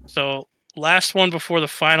 So, last one before the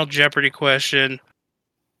final Jeopardy question.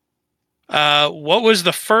 What was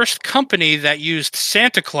the first company that used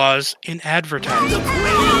Santa Claus in advertising?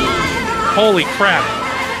 Holy crap.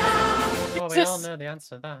 Well, we all know the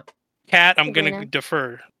answer to that. Kat, I'm going to Sabrina.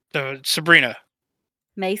 defer. Sabrina,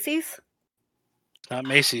 Macy's? not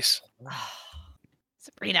Macy's.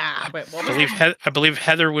 Sabrina. Wait, what I was believe, it? I believe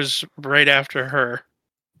Heather was right after her.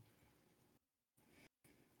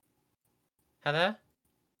 Heather?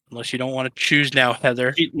 Unless you don't want to choose now,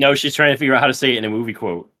 Heather. No, she's trying to figure out how to say it in a movie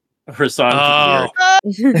quote. Her song Oh,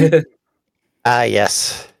 lyric.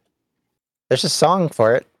 yes. There's a song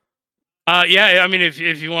for it. yeah. I mean, if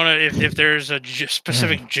you want to, if there's a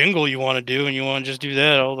specific jingle you want to do, and you want to just do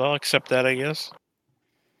that, I'll accept that, I guess.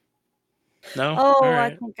 No. Oh, All I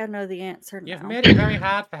right. think I know the answer You've now. made it very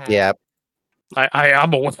hard for her. Yeah.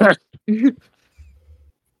 I'm aware.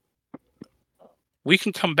 We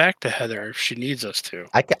can come back to Heather if she needs us to.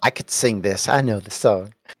 I could sing this. I know the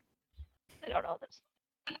song. I don't know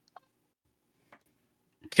this.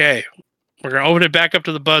 Okay, we're gonna open it back up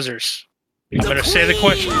to the buzzers. I'm gonna say the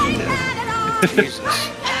question. Jesus.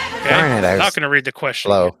 Okay, Darn it, I I'm not was gonna read the question.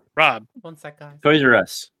 slow. Rob, One sec, guys. Toys R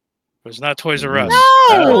Us. it was not Toys R Us.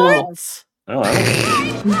 Oh,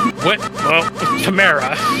 What? What? Well,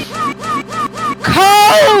 Tamara.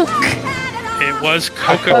 Coke. It was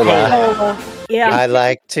Coca-Cola. Oh, yeah. I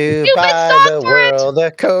like to Stupid buy song the for it. world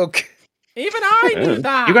a Coke. Even I knew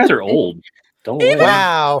that. You guys are old. Don't worry.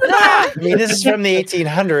 Wow. I mean, this is from the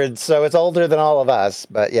 1800s, so it's older than all of us.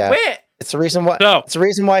 But yeah, Wait, it's the reason why. So- It's the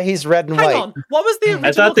reason why he's red and hang white. on. What was the original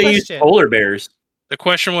I thought they used question? polar bears. The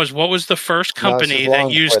question was, what was the first No, this company is that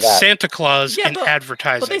long used before that. Santa Claus Yeah, in but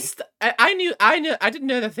advertising? they I didn't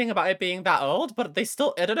know the thing about it being that old, but they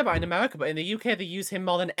still, I don't know about in America, but in the UK they use him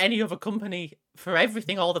more than any other company for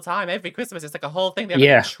everything all the time. Every Christmas, it's like a whole thing. They have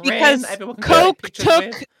Yeah. a train Because everyone can Coke take pictures took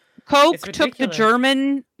with. Coke It's took the ridiculous.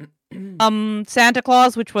 German Santa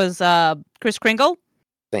Claus, which was Kris Kringle,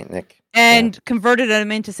 Saint Nick. and converted him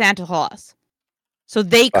into Santa Claus. So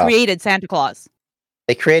they Wow. created Santa Claus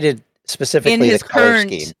They created specifically in his the color current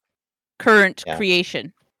scheme. current Yeah.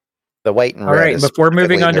 creation. The white and All red. right, is before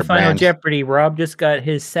moving specifically on to their Final brand. Jeopardy, Rob just got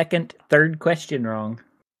his third question wrong.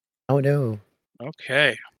 Oh no.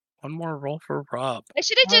 Okay, one more roll for Rob. I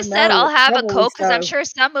should have Oh, just said no, I'll have a probably Coke because I'm so. sure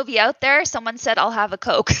some movie out there someone said I'll have a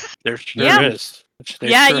Coke. There Yeah. is. There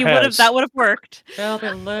yeah, sure you would have. has. That would have worked. There'll be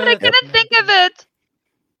But I loads couldn't think of it.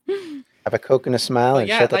 Have a Coke and a smile But and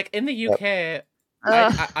yeah, shut like in the UK,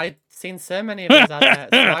 Ugh. I'd seen so many of those adverts,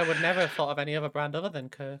 so I would never have thought of any other brand other than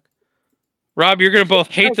Coke. Rob, you're gonna both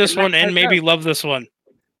hate Coke this and one Mac and maybe Coke. love this one.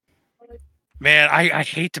 Man, I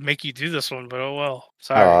hate to make you do this one, but oh well.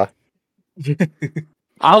 Sorry. Aw.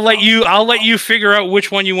 I'll let you figure out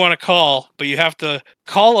which one you want to call, but you have to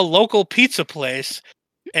call a local pizza place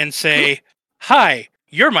and say, "Hi,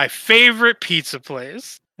 you're my favorite pizza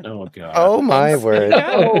place." Oh god. Oh my word.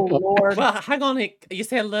 Oh, Lord. Well, hang on. You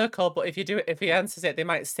say local, but if he answers it, they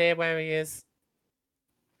might say where he is.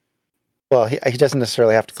 Well, he doesn't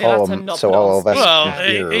necessarily have to So you'll call have to him, not so put it on all of us speaker. Well, can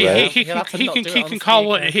hear, he, right? he, You'll have to he not can do he it on can call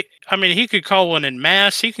one. speaker. He could call one in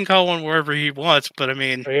Mass. He can call one wherever he wants. But I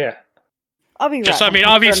mean, Oh yeah. I'll be right just I back. mean,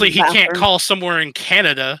 I'll turn obviously the he can't bathroom. call somewhere in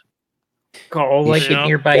Canada. Call like You a know?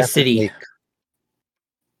 nearby city. Definitely.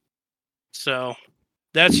 So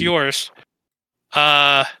that's yours.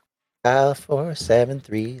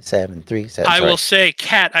 47373. I will say,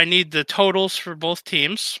 Kat, I need the totals for both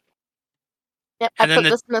teams. Yep, I And then put the-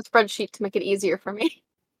 this in a spreadsheet to make it easier for me.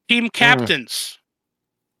 Team captains.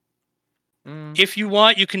 Mm. If you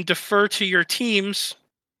want, you can defer to your teams,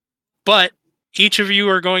 but each of you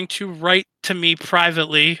are going to write to me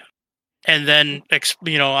privately, and then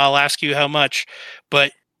I'll ask you how much,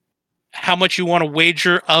 but how much you want to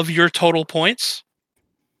wager of your total points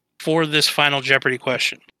for this Final Jeopardy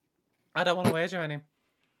question. I don't want to wager any.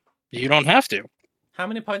 You don't have to. How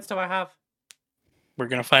many points do I have? We're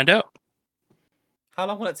gonna find out. How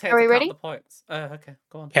long will it take Are to we count ready? the points? Okay,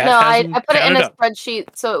 go on. Kat No, has I them put it in counted a up.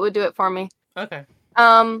 spreadsheet so it would do it for me. Okay.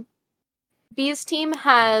 B's team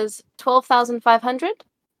has 12,500,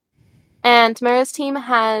 and Tamara's team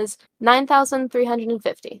has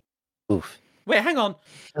 9,350. Oof. Wait, hang on.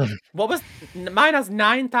 What was mine? Has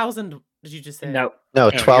 9,000? Did you just say? No.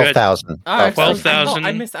 No, good. 12,000. All right, 12,000.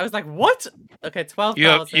 I missed. I was like, what? Okay,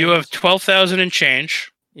 12,000. You have 12,000 and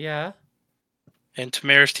change, Yeah. and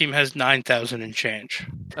Tamara's team has 9,000 and change.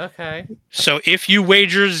 Okay. So if you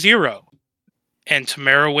wager 0, and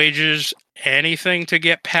Tamara wagers anything to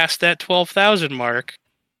get past that 12,000 mark,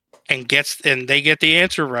 and they get the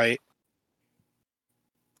answer right,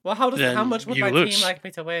 Well, how then much would you my lose. team like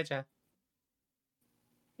me to wager?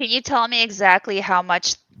 Can you tell me exactly how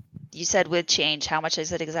much you said would change? How much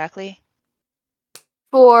is it exactly?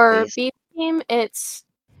 For Please. B team, it's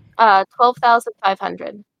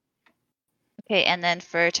 12,500. Okay, and then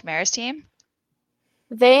for Tamara's team?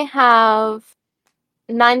 They have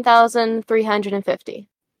 9,350.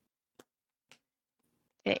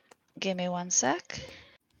 Okay, give me 1 sec.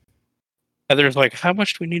 Heather's like, how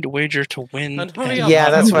much do we need to wager to win? And hurry and up. Yeah,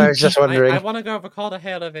 not that's win?" what I was just wondering. I want to go record a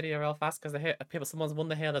Halo video real fast because someone's won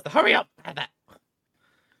the Halo. Hurry up! Heather.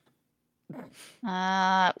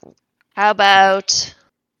 How about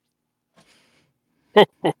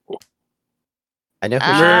I know who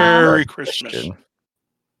should Merry ask the Christmas. question.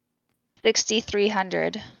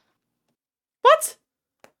 6,300? What?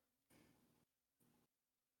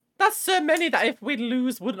 That's so many that if we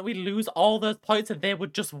lose, wouldn't we lose all those points and they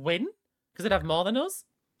would just win? Because they'd have more than us?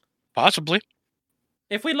 Possibly.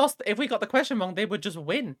 If we got the question wrong, they would just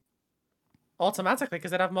win. Automatically,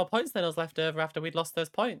 because they'd have more points than us left over after we'd lost those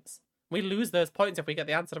points. We lose those points if we get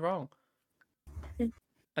the answer wrong.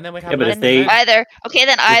 And then we'd have Yeah, but less if than they- them. Either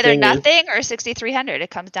thing is- nothing or 6,300. It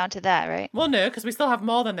comes down to that, right? Well, no, because we still have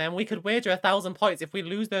more than them. We could wager 1,000 points. If we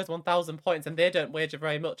lose those 1,000 points and they don't wager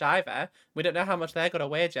very much either, we don't know how much they're going to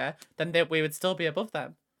wager, then we would still be above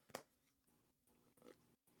them.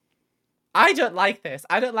 I don't like this.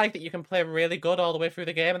 I don't like that you can play really good all the way through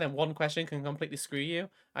the game and then one question can completely screw you.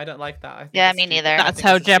 I don't like that. I think Yeah, it's me stupid. neither. I That's think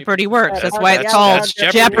how it's a stupid Jeopardy system. works. That's why it's Yeah, called that's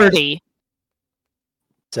Jeopardy. Jeopardy.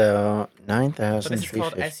 So But this is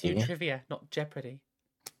called 9,350. SU Trivia, not Jeopardy.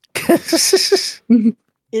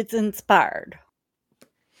 It's inspired.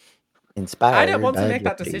 Inspired. I don't want to by make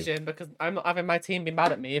that Jeopardy. decision because I'm not having my team be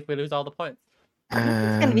mad at me if we lose all the points. He's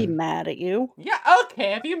gonna be mad at you. Yeah,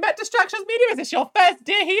 okay. Have you met Distractions Media? Is this your first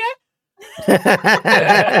day here?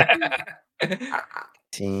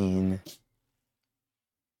 18.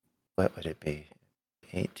 What would it be?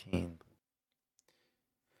 18.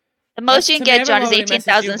 The most you can get, John, is Tamara already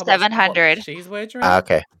messaged you how much- 18,700. what She's wagering.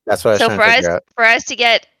 Okay, that's what I was So trying for to us, figure out. for us to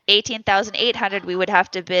get 18,800, we would have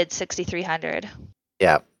to bid 6,300.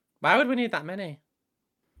 Yeah, Why would we need that many?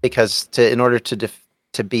 because in order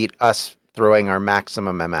to beat us throwing our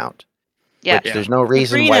maximum amount. Yeah. Which there's no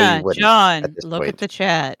reason why Sabrina, you wouldn't. John, at this look point. at the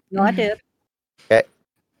chat. No, I did. Okay.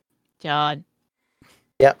 John.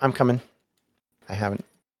 Yeah, I'm coming. I haven't.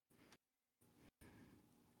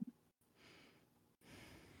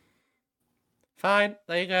 Fine,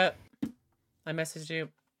 there you go. I messaged you.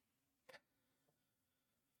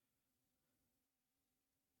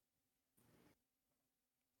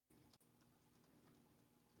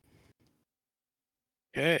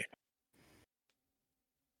 Okay.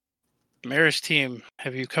 Mayor's team,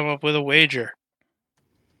 have you come up with a wager?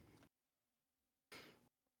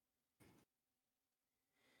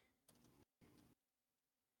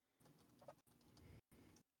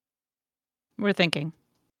 We're thinking.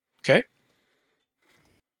 Okay.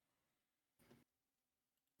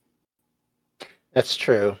 That's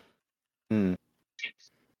true. Hmm.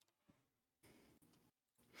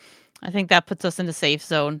 I think that puts us in a safe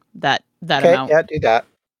zone. That Okay, amount. yeah, do that.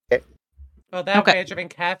 Okay. Oh, they're Okay. wagering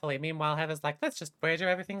carefully. Meanwhile, Heather's like, let's just wager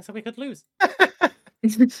everything so we could lose.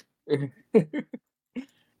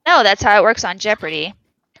 No, that's how it works on Jeopardy.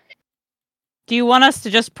 Do you want us to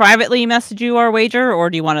just privately message you our wager, or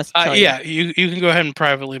do you want us to tell you? Yeah, you can go ahead and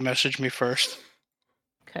privately message me first.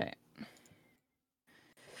 Okay.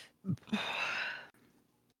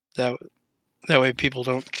 That way people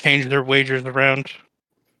don't change their wagers around.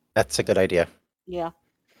 That's a good idea. Yeah.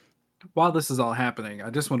 While this is all happening, I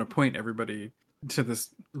just want to point everybody to this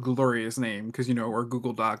glorious name because our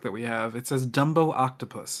Google Doc that we have. It says Dumbo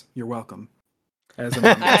Octopus. You're welcome. As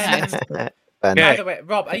an Fun. By the way,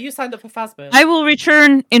 Rob, are you signed up for Phasma? I will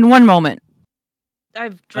return in 1 moment.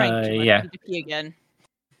 I've drank too much. yeah. I need to pee again.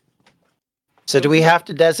 So do we have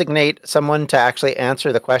to designate someone to actually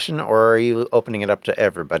answer the question, or are you opening it up to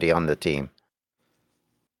everybody on the team?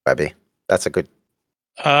 Webby, that's a good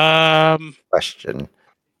question.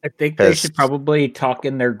 I think they Because should probably talk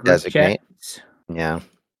in their group designate. chats Yeah.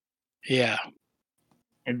 Yeah.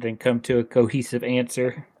 and then come to a cohesive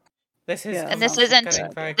answer. This is Yeah. And this getting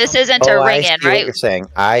isn't very this complicated. isn't a I ring see in, what right? you're saying.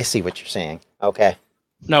 I see what you're saying. Okay.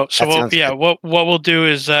 No, so That sounds good. what we'll do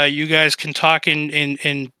is you guys can talk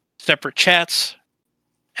in separate chats,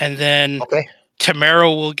 and then Okay. Tamara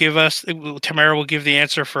will give the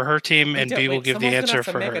answer for her team, and B will Wait, give the someone's gonna answer have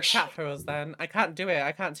to for make a hers. chat for us then. I can't do it.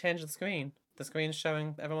 I can't change the screen. The screen's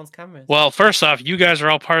showing everyone's cameras. Well, first off, you guys are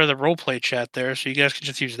all part of the roleplay chat there, so you guys can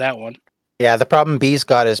just use that one. Yeah, the problem B's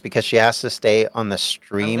got is because she has to stay on the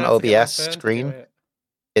stream I'm gonna have to get my OBS phone to do screen. it.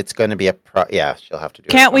 it's going to be yeah, she'll have to do it.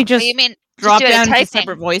 Can't we Oh, just you mean drop just do it down in to typing?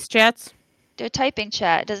 separate voice chats? Do a typing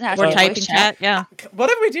chat. It doesn't have Or to be a typing voice chat? Yeah.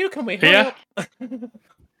 Whatever we do, can we hurry Yeah. up?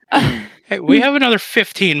 Hey, we have another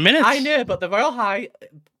 15 minutes. I know, but the Royal High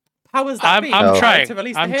powers that I'm be No. trying. to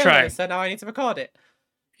release I'm the halo, trying. so now I need to record it.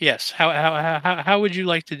 Yes. How would you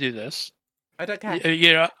like to do this? I don't care.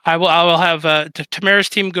 You know, I will have Tamara's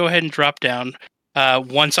team go ahead and drop down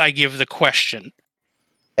once I give the question.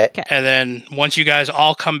 Okay. And then once you guys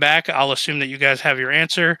all come back, I'll assume that you guys have your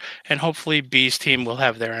answer, and hopefully B's team will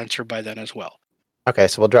have their answer by then as well. Okay,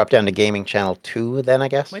 so we'll drop down to gaming channel 2 then, I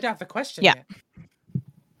guess. We don't have the question Yeah. yet.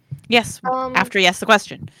 Yes. After yes, the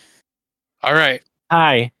question. All right.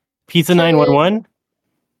 Hi, Pizza 911.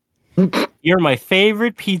 You're my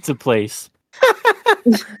favorite pizza place.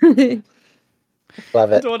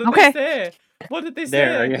 Love it. What did Okay. they say? What did they say?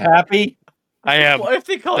 There, are you happy? I am. What if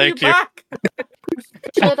they call Thank you you. back?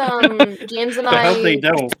 Should James and I hope I they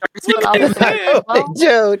don't. split off the I well?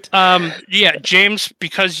 don't. Yeah, James,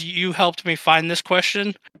 because you helped me find this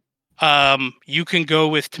question, you can go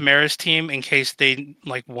with Tamara's team in case they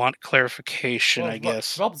want clarification, Well, I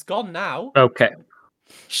guess. Rob's gone now. Okay.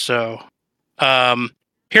 So,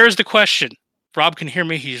 here's the question. Rob can hear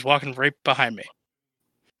me. He's walking right behind me.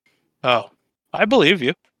 Oh, I believe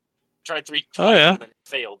you. Tried 3 times. Oh, yeah. And it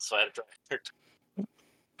failed, so I had to try.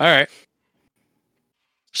 All right.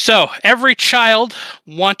 So, every child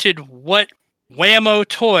wanted what Whammo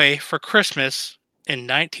toy for Christmas in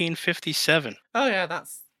 1957? Oh yeah,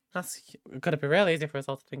 that's gonna be really easy for us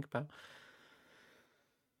all to think about.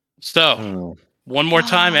 So, one more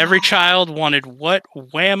time. Every child wanted what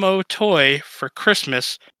Whammo toy for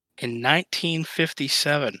Christmas in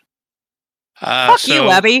 1957? Fuck you,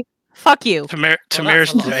 Webby. Fuck you. Tamara's.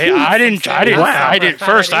 that's a lot. Hey, I didn't. Wow. I didn't. Wow.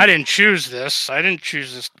 First, I didn't choose this. I didn't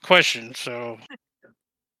choose this question. So,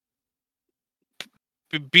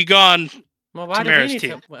 be gone. Well, why do we Tamara's need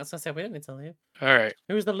team. to? Well, as I said, we don't need to leave. All right.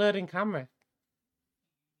 Who's the loading camera?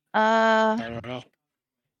 I don't know.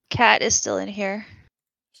 Cat is still in here.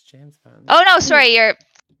 It's James. Apparently. Oh no, sorry,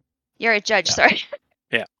 you're a judge. Sorry.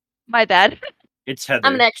 Yeah. My bad. It's Heather.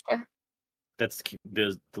 I'm an extra. That's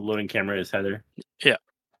the loading camera is Heather. Yeah.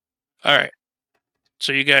 All right.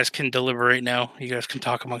 So you guys can deliberate now. You guys can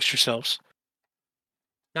talk amongst yourselves.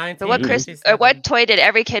 So what toy did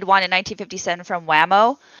every kid want in 1957 from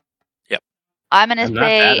Whammo? Yep. I'm gonna I'm not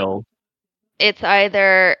that say old. it's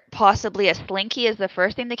either possibly a Slinky is the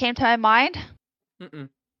first thing that came to my mind, Mm-mm.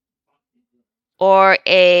 or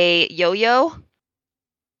a yo-yo.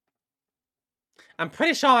 I'm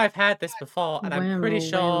pretty sure I've had this before, and I'm pretty Whammo,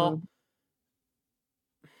 sure. whammo.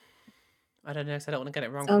 I don't know, because I don't want to get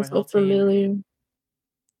it wrong Sounds for my whole so team. familiar.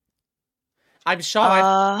 I'm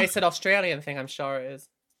sure it's an Australian thing. I'm sure it is.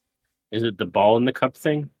 Is it the ball in the cup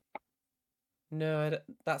thing? No,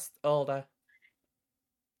 that's older.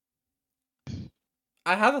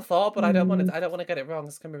 I have a thought, but I don't want to. I don't want to get it wrong.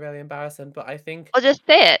 It's gonna be really embarrassing. But I think I'll just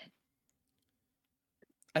say it.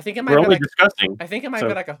 I think it might We're be only like discussing. I think it might so-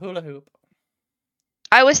 be like a hula hoop.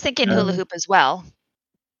 I was thinking hula hoop as well.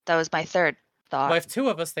 That was my third thought. Well, if two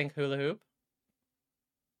of us think hula hoop,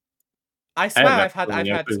 I have swear I've absolutely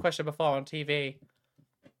no had this clue. question before on TV.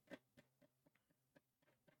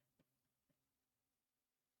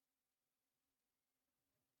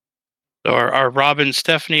 So are Rob and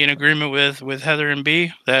Stephanie in agreement with Heather and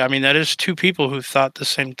B? That is two people who thought the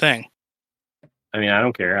same thing. I mean, I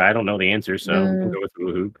don't care. I don't know the answer, so we'll go with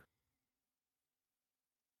hula hoop.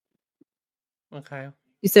 Okay.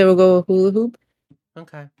 You said we'll go with hula hoop?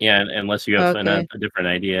 Okay. Yeah, unless you have Okay. a different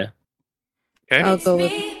idea. Okay. I'll go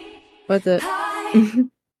with what's it?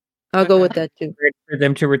 I'll go with that too. Wait for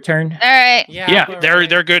them to return. All right. Yeah,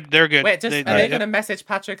 they're good. They're good. Wait, are they They- gonna message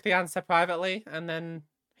Patrick the answer privately, and then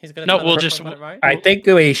he's gonna? No, tell we'll us if just- we got it right? I think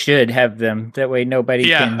we should have them. That way nobody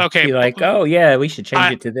Yeah, can okay. be like, oh, yeah, we should change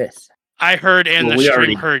I- it to this. I heard and Well, the we stream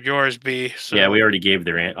already- heard yours, B. So Yeah, we already gave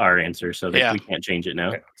our answer, so Yeah. we can't change it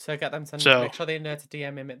now. So get them to So- make sure they know to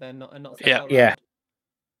DM him it then, not say it Yeah. out Yeah. loud.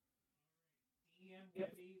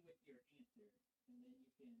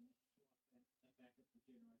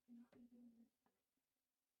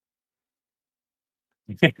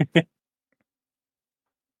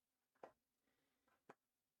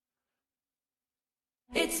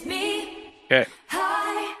 It's me. Okay.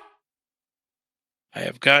 Hi. I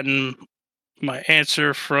have gotten my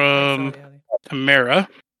answer Sorry, from Ali. Tamara.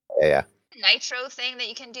 Yeah. Nitro thing that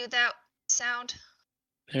you can do that sound.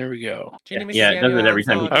 There we go. Do you need me Yeah, to it DM does you it every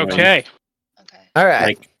answer time or you do you want- Okay. Okay. All right.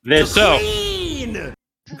 Like this. So Clean.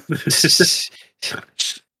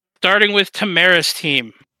 starting with Tamara's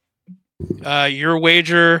team, your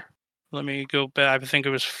wager Let me go back. I think it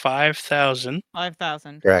was 5,000.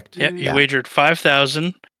 5,000. Correct. Yeah, you wagered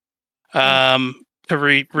 5,000.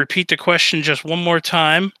 To repeat the question just one more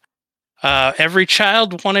time. Every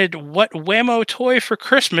child wanted what Whammo toy for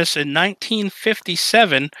Christmas in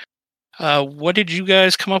 1957? What did you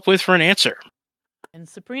guys come up with for an answer? And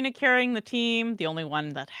Sabrina carrying the team, the only one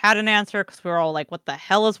that had an answer because we were all like, what the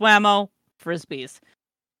hell is Whammo? Frisbees.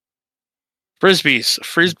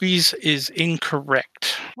 Frisbees is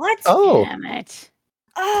incorrect. What? Oh. Damn it.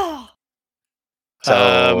 Oh.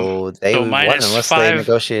 So they so won minus unless they five-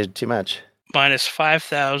 negotiated too much. Minus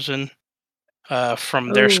 5,000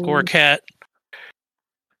 from their score cat.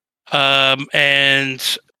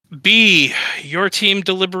 And B, your team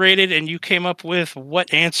deliberated and you came up with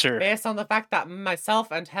what answer? Based on the fact that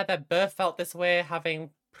myself and Heather both felt this way, having,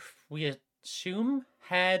 we assume,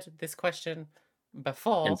 had this question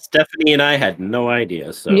before. And Stephanie and I had no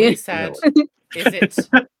idea. So We said, is it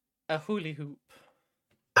a hula hoop?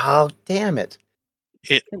 Oh, damn it.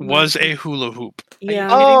 It was a hula hoop. Yeah.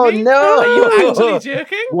 Oh, Kidding me? no. Are you actually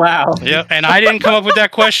joking? Wow. Yeah, and I didn't come up with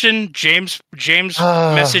that question. James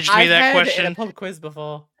messaged me I've that heard it in question. a pub quiz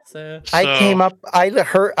before, so. I came up. I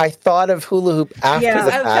thought of hula hoop after Yeah.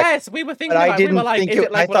 the At fact, first, we were thinking but I about it. We didn't were like, think is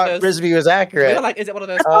it like I one of thought those? frisbee was We accurate. were like, is it one of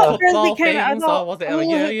those thought football Frisbee came out- I things, or thought was it? hula Oh,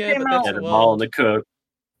 hoop yeah, came but out- that's Yeah, the a ball world. and the cook.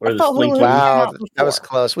 Or I the thought hula sling hoop came Wow, out that was before.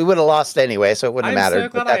 close. We would have lost anyway, so it wouldn't I'm have mattered. so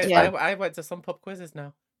glad but that's fine. I went to some pub quizzes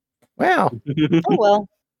now. Wow. Oh well.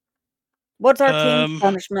 What's our team's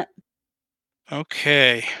punishment?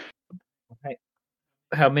 Okay.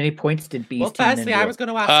 How many points did B's Well, team then firstly, I get? was going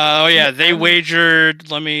to ask. Oh yeah, they wagered.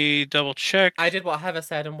 Let me double check. I did what Heather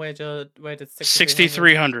said and wagered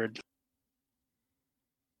 6,300.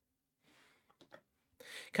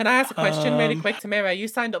 Can I ask a question really quick, Tamira? You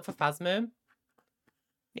signed up for Phasmo.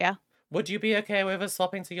 Yeah. Would you be okay with us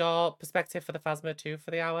swapping to your perspective for the Phasmo too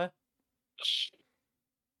for the hour?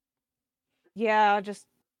 Yeah,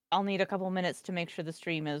 I'll need a couple minutes to make sure the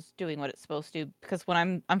stream is doing what it's supposed to, because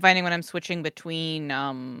when I'm finding when I'm switching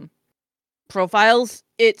between profiles,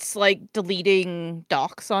 it's like deleting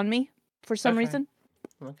docs on me for some reason.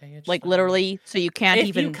 Okay, you're just Like fine. literally, so you can't If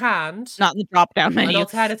even you can't, not in the drop down an menu.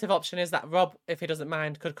 alternative option is that Rob, if he doesn't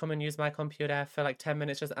mind, could come and use my computer for like 10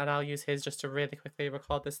 minutes, and I'll use his just to really quickly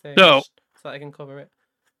record this thing, So- so that I can cover it.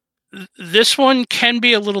 This one can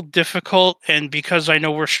be a little difficult, and because I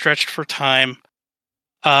know we're stretched for time,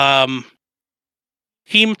 Team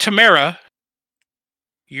Tamara,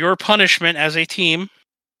 your punishment as a team.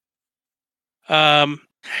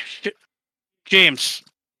 James.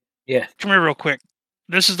 Yeah. Come here real quick.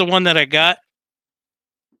 This is the one that I got.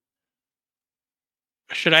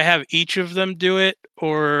 Should I have each of them do it,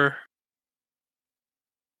 or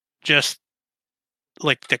just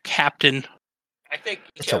like the captain? I think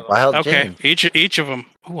It's a wild Okay, game. each of them.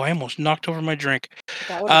 Oh, I almost knocked over my drink.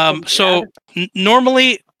 That would've been So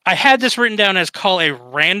normally I had this written down as call a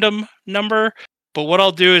random number, but what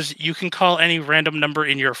I'll do is you can call any random number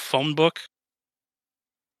in your phone book.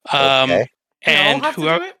 Okay. They all And have to do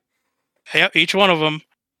whoever, it? yeah, each one of them,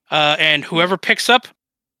 and whoever picks up,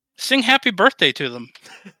 sing happy birthday to them.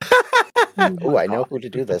 Oh, I know who to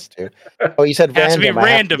do this to. Oh, you said It has to random. be I have to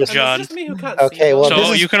random, just- John. It's just me who can't see. Okay, well, John. this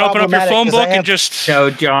So is you can open up your problematic phone 'cause I book and have- just. No,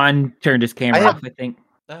 John turned his camera I have- off, I think.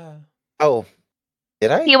 Oh,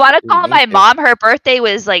 did I? You want to call Didn't my mean to. mom? Her birthday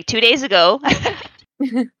was like 2 days ago.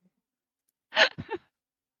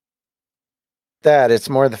 That it's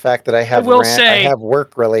more the fact that I have will say- I have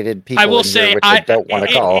work related people I will in here, say which I don't want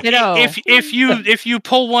to call. if you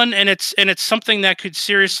pull one and it's something that could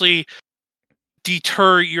seriously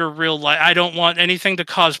deter your real life, I don't want anything to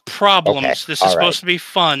cause problems. Okay, This is all supposed right. to be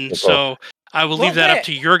fun, Cool. so I will leave that up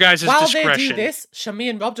to your guys' While discretion. they do this, shall me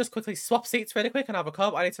and Rob just quickly swap seats really quick and I'll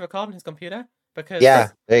record what I need to record on his computer? Because Yeah,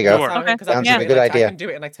 there you go. Sure. Because I Sounds can like do a it good in like, idea. I can do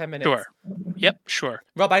it in like 10 minutes. Sure. Yep, sure.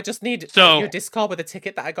 Rob, I just need So- your Discord with a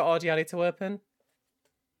ticket that I got audio I need to open.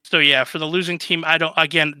 So yeah, for the losing team,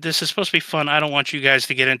 again, this is supposed to be fun. I don't want you guys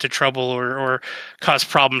to get into trouble or cause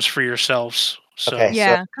problems for yourselves. So Okay.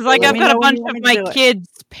 Yeah, because like let I've me got know a when bunch you want of me to my do it.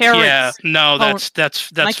 kids' parents. yeah, no, phone-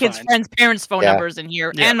 that's my kids' fine. friends' parents' phone Yeah. numbers in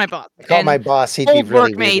here, Yeah. and my boss. I call and my boss, he'd be old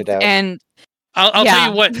really workmates, weirded out. and I'll Yeah. tell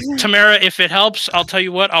you what, Tamara, if it helps, I'll tell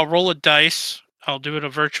you what, I'll roll a dice. I'll do it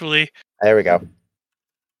virtually. There we go.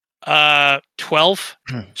 12.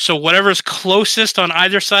 So whatever's closest on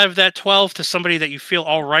either side of that 12 to somebody that you feel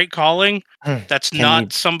all right calling, that's Can not you-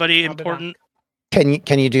 somebody I'll be important.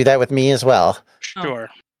 Can you do that with me as well? Sure.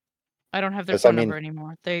 I don't have their 'Cause, I phone mean- number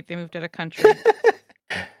anymore. They moved out of country.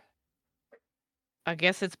 I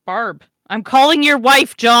guess it's Barb. I'm calling your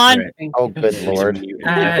wife, John. Oh, good lord.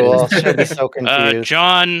 Uh, Cool. She'll be so confused.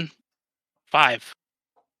 John 5.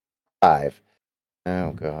 5.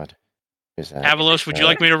 Oh God. Who's that? Avalos, would you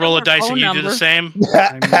like me to roll a dice and you do the same? She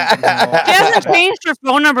hasn't changed her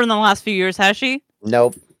phone number in the last few years, has she?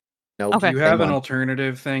 Nope. Nope. Okay. Do you have Same an one.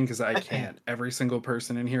 alternative thing? Because I can't. Every single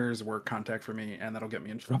person in here is work contact for me, and that'll get me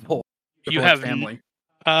in trouble. You Or have family.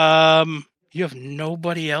 You have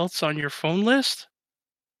nobody else on your phone list?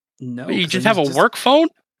 No. You 'cause just I have a use work phone?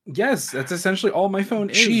 Yes, that's essentially all my phone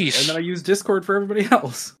is. Jeez. And then I use Discord for everybody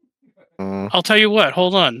else. I'll tell you what.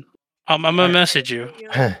 Hold on. I'm gonna message you.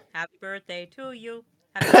 Happy birthday to you.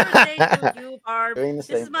 Happy birthday to you, Barb. Doing the This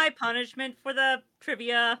same is my punishment for the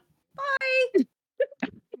trivia. Bye.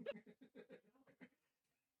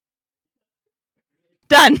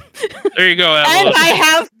 Done. There you go, And Avalos. I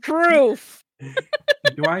have proof.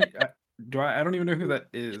 Do I? I don't even know who that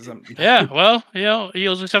is. Yeah, well,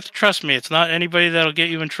 you'll just have to trust me. It's not anybody that'll get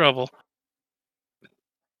you in trouble.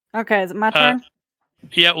 Okay, is it my turn?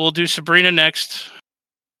 Yeah, we'll do Sabrina next.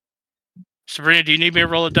 Sabrina, do you need me to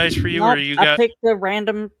roll a dice for you, or Nope, you I got? picked a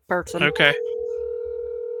random person. Okay.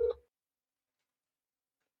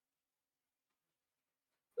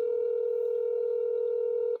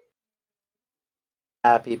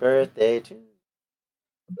 Happy birthday to.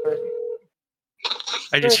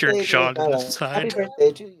 I just hear Birthday, John dear on the Bella. side. Happy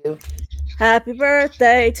birthday to you. Happy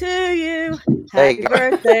birthday to you. There you Happy go.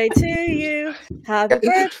 birthday to you. Happy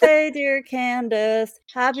birthday, dear Candace.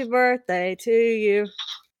 Happy birthday to you.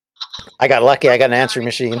 I got lucky. I got an answering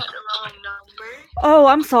machine. Oh,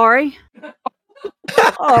 I'm sorry.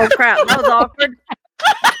 Oh crap, that was awkward.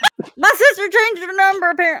 My sister changed her number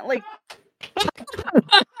apparently.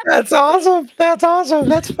 That's awesome. That's awesome.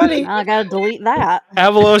 That's funny. I gotta delete that.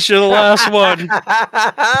 Avalos, you're the last one.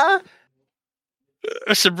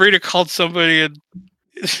 Sabrina called somebody and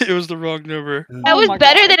it was the wrong number. That was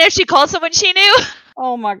better than if she called someone she knew.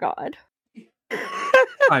 Oh my god.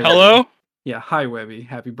 Hi, Hello? Webby. Yeah, hi Webby.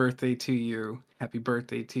 Happy birthday to you. Happy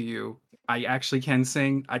birthday to you. I actually can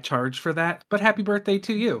sing. I charge for that, but happy birthday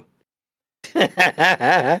to you.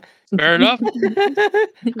 Fair enough.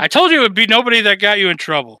 I told you it would be nobody that got you in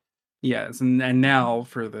trouble. Yes, and now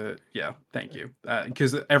for the thank you.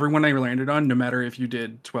 Because everyone I landed on, no matter if you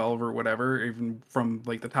did 12 or whatever, even from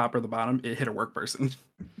like the top or the bottom, it hit a work person.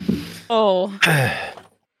 Oh.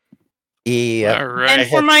 Yeah. All right. And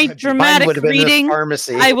for my dramatic would've been the reading,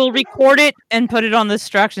 pharmacy. I will record it and put it on the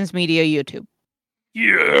Distractions Media YouTube.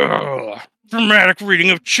 Yeah. Dramatic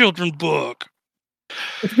reading of children's book.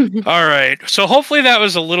 All right. So hopefully that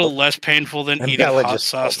was a little less painful than eating Bella hot just-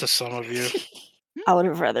 sauce to some of you. I would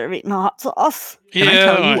have rather eaten hot sauce. Can I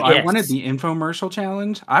tell you, I yes. wanted the infomercial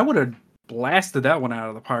challenge. I would have blasted that one out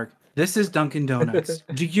of the park. This is Dunkin' Donuts.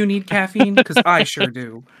 Do you need caffeine? Because I sure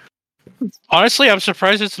do. Honestly, I'm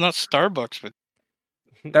surprised it's not Starbucks, but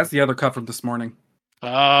That's the other cup from this morning. oh,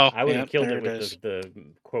 I would have yep, killed there it with is. the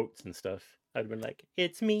quotes and stuff. I'd have been like,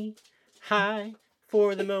 "It's me, hi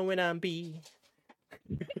for the moment I'm B."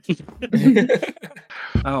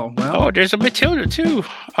 Oh well. Oh, there's a Matilda too.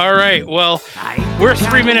 All right. Well, we're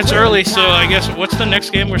 3 minutes early, so I guess what's the next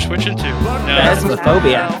game we're switching to? No.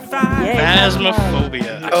 Phasmophobia.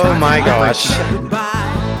 Phasmophobia. Oh my gosh.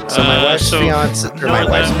 So my wife's so- fiance, or my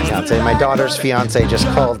wife's fiance, my daughter's fiance just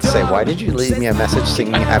called to say, "Why did you leave me a message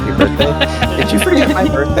singing happy birthday? Did you forget my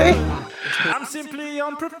birthday?" I'm simply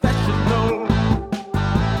unprofessional.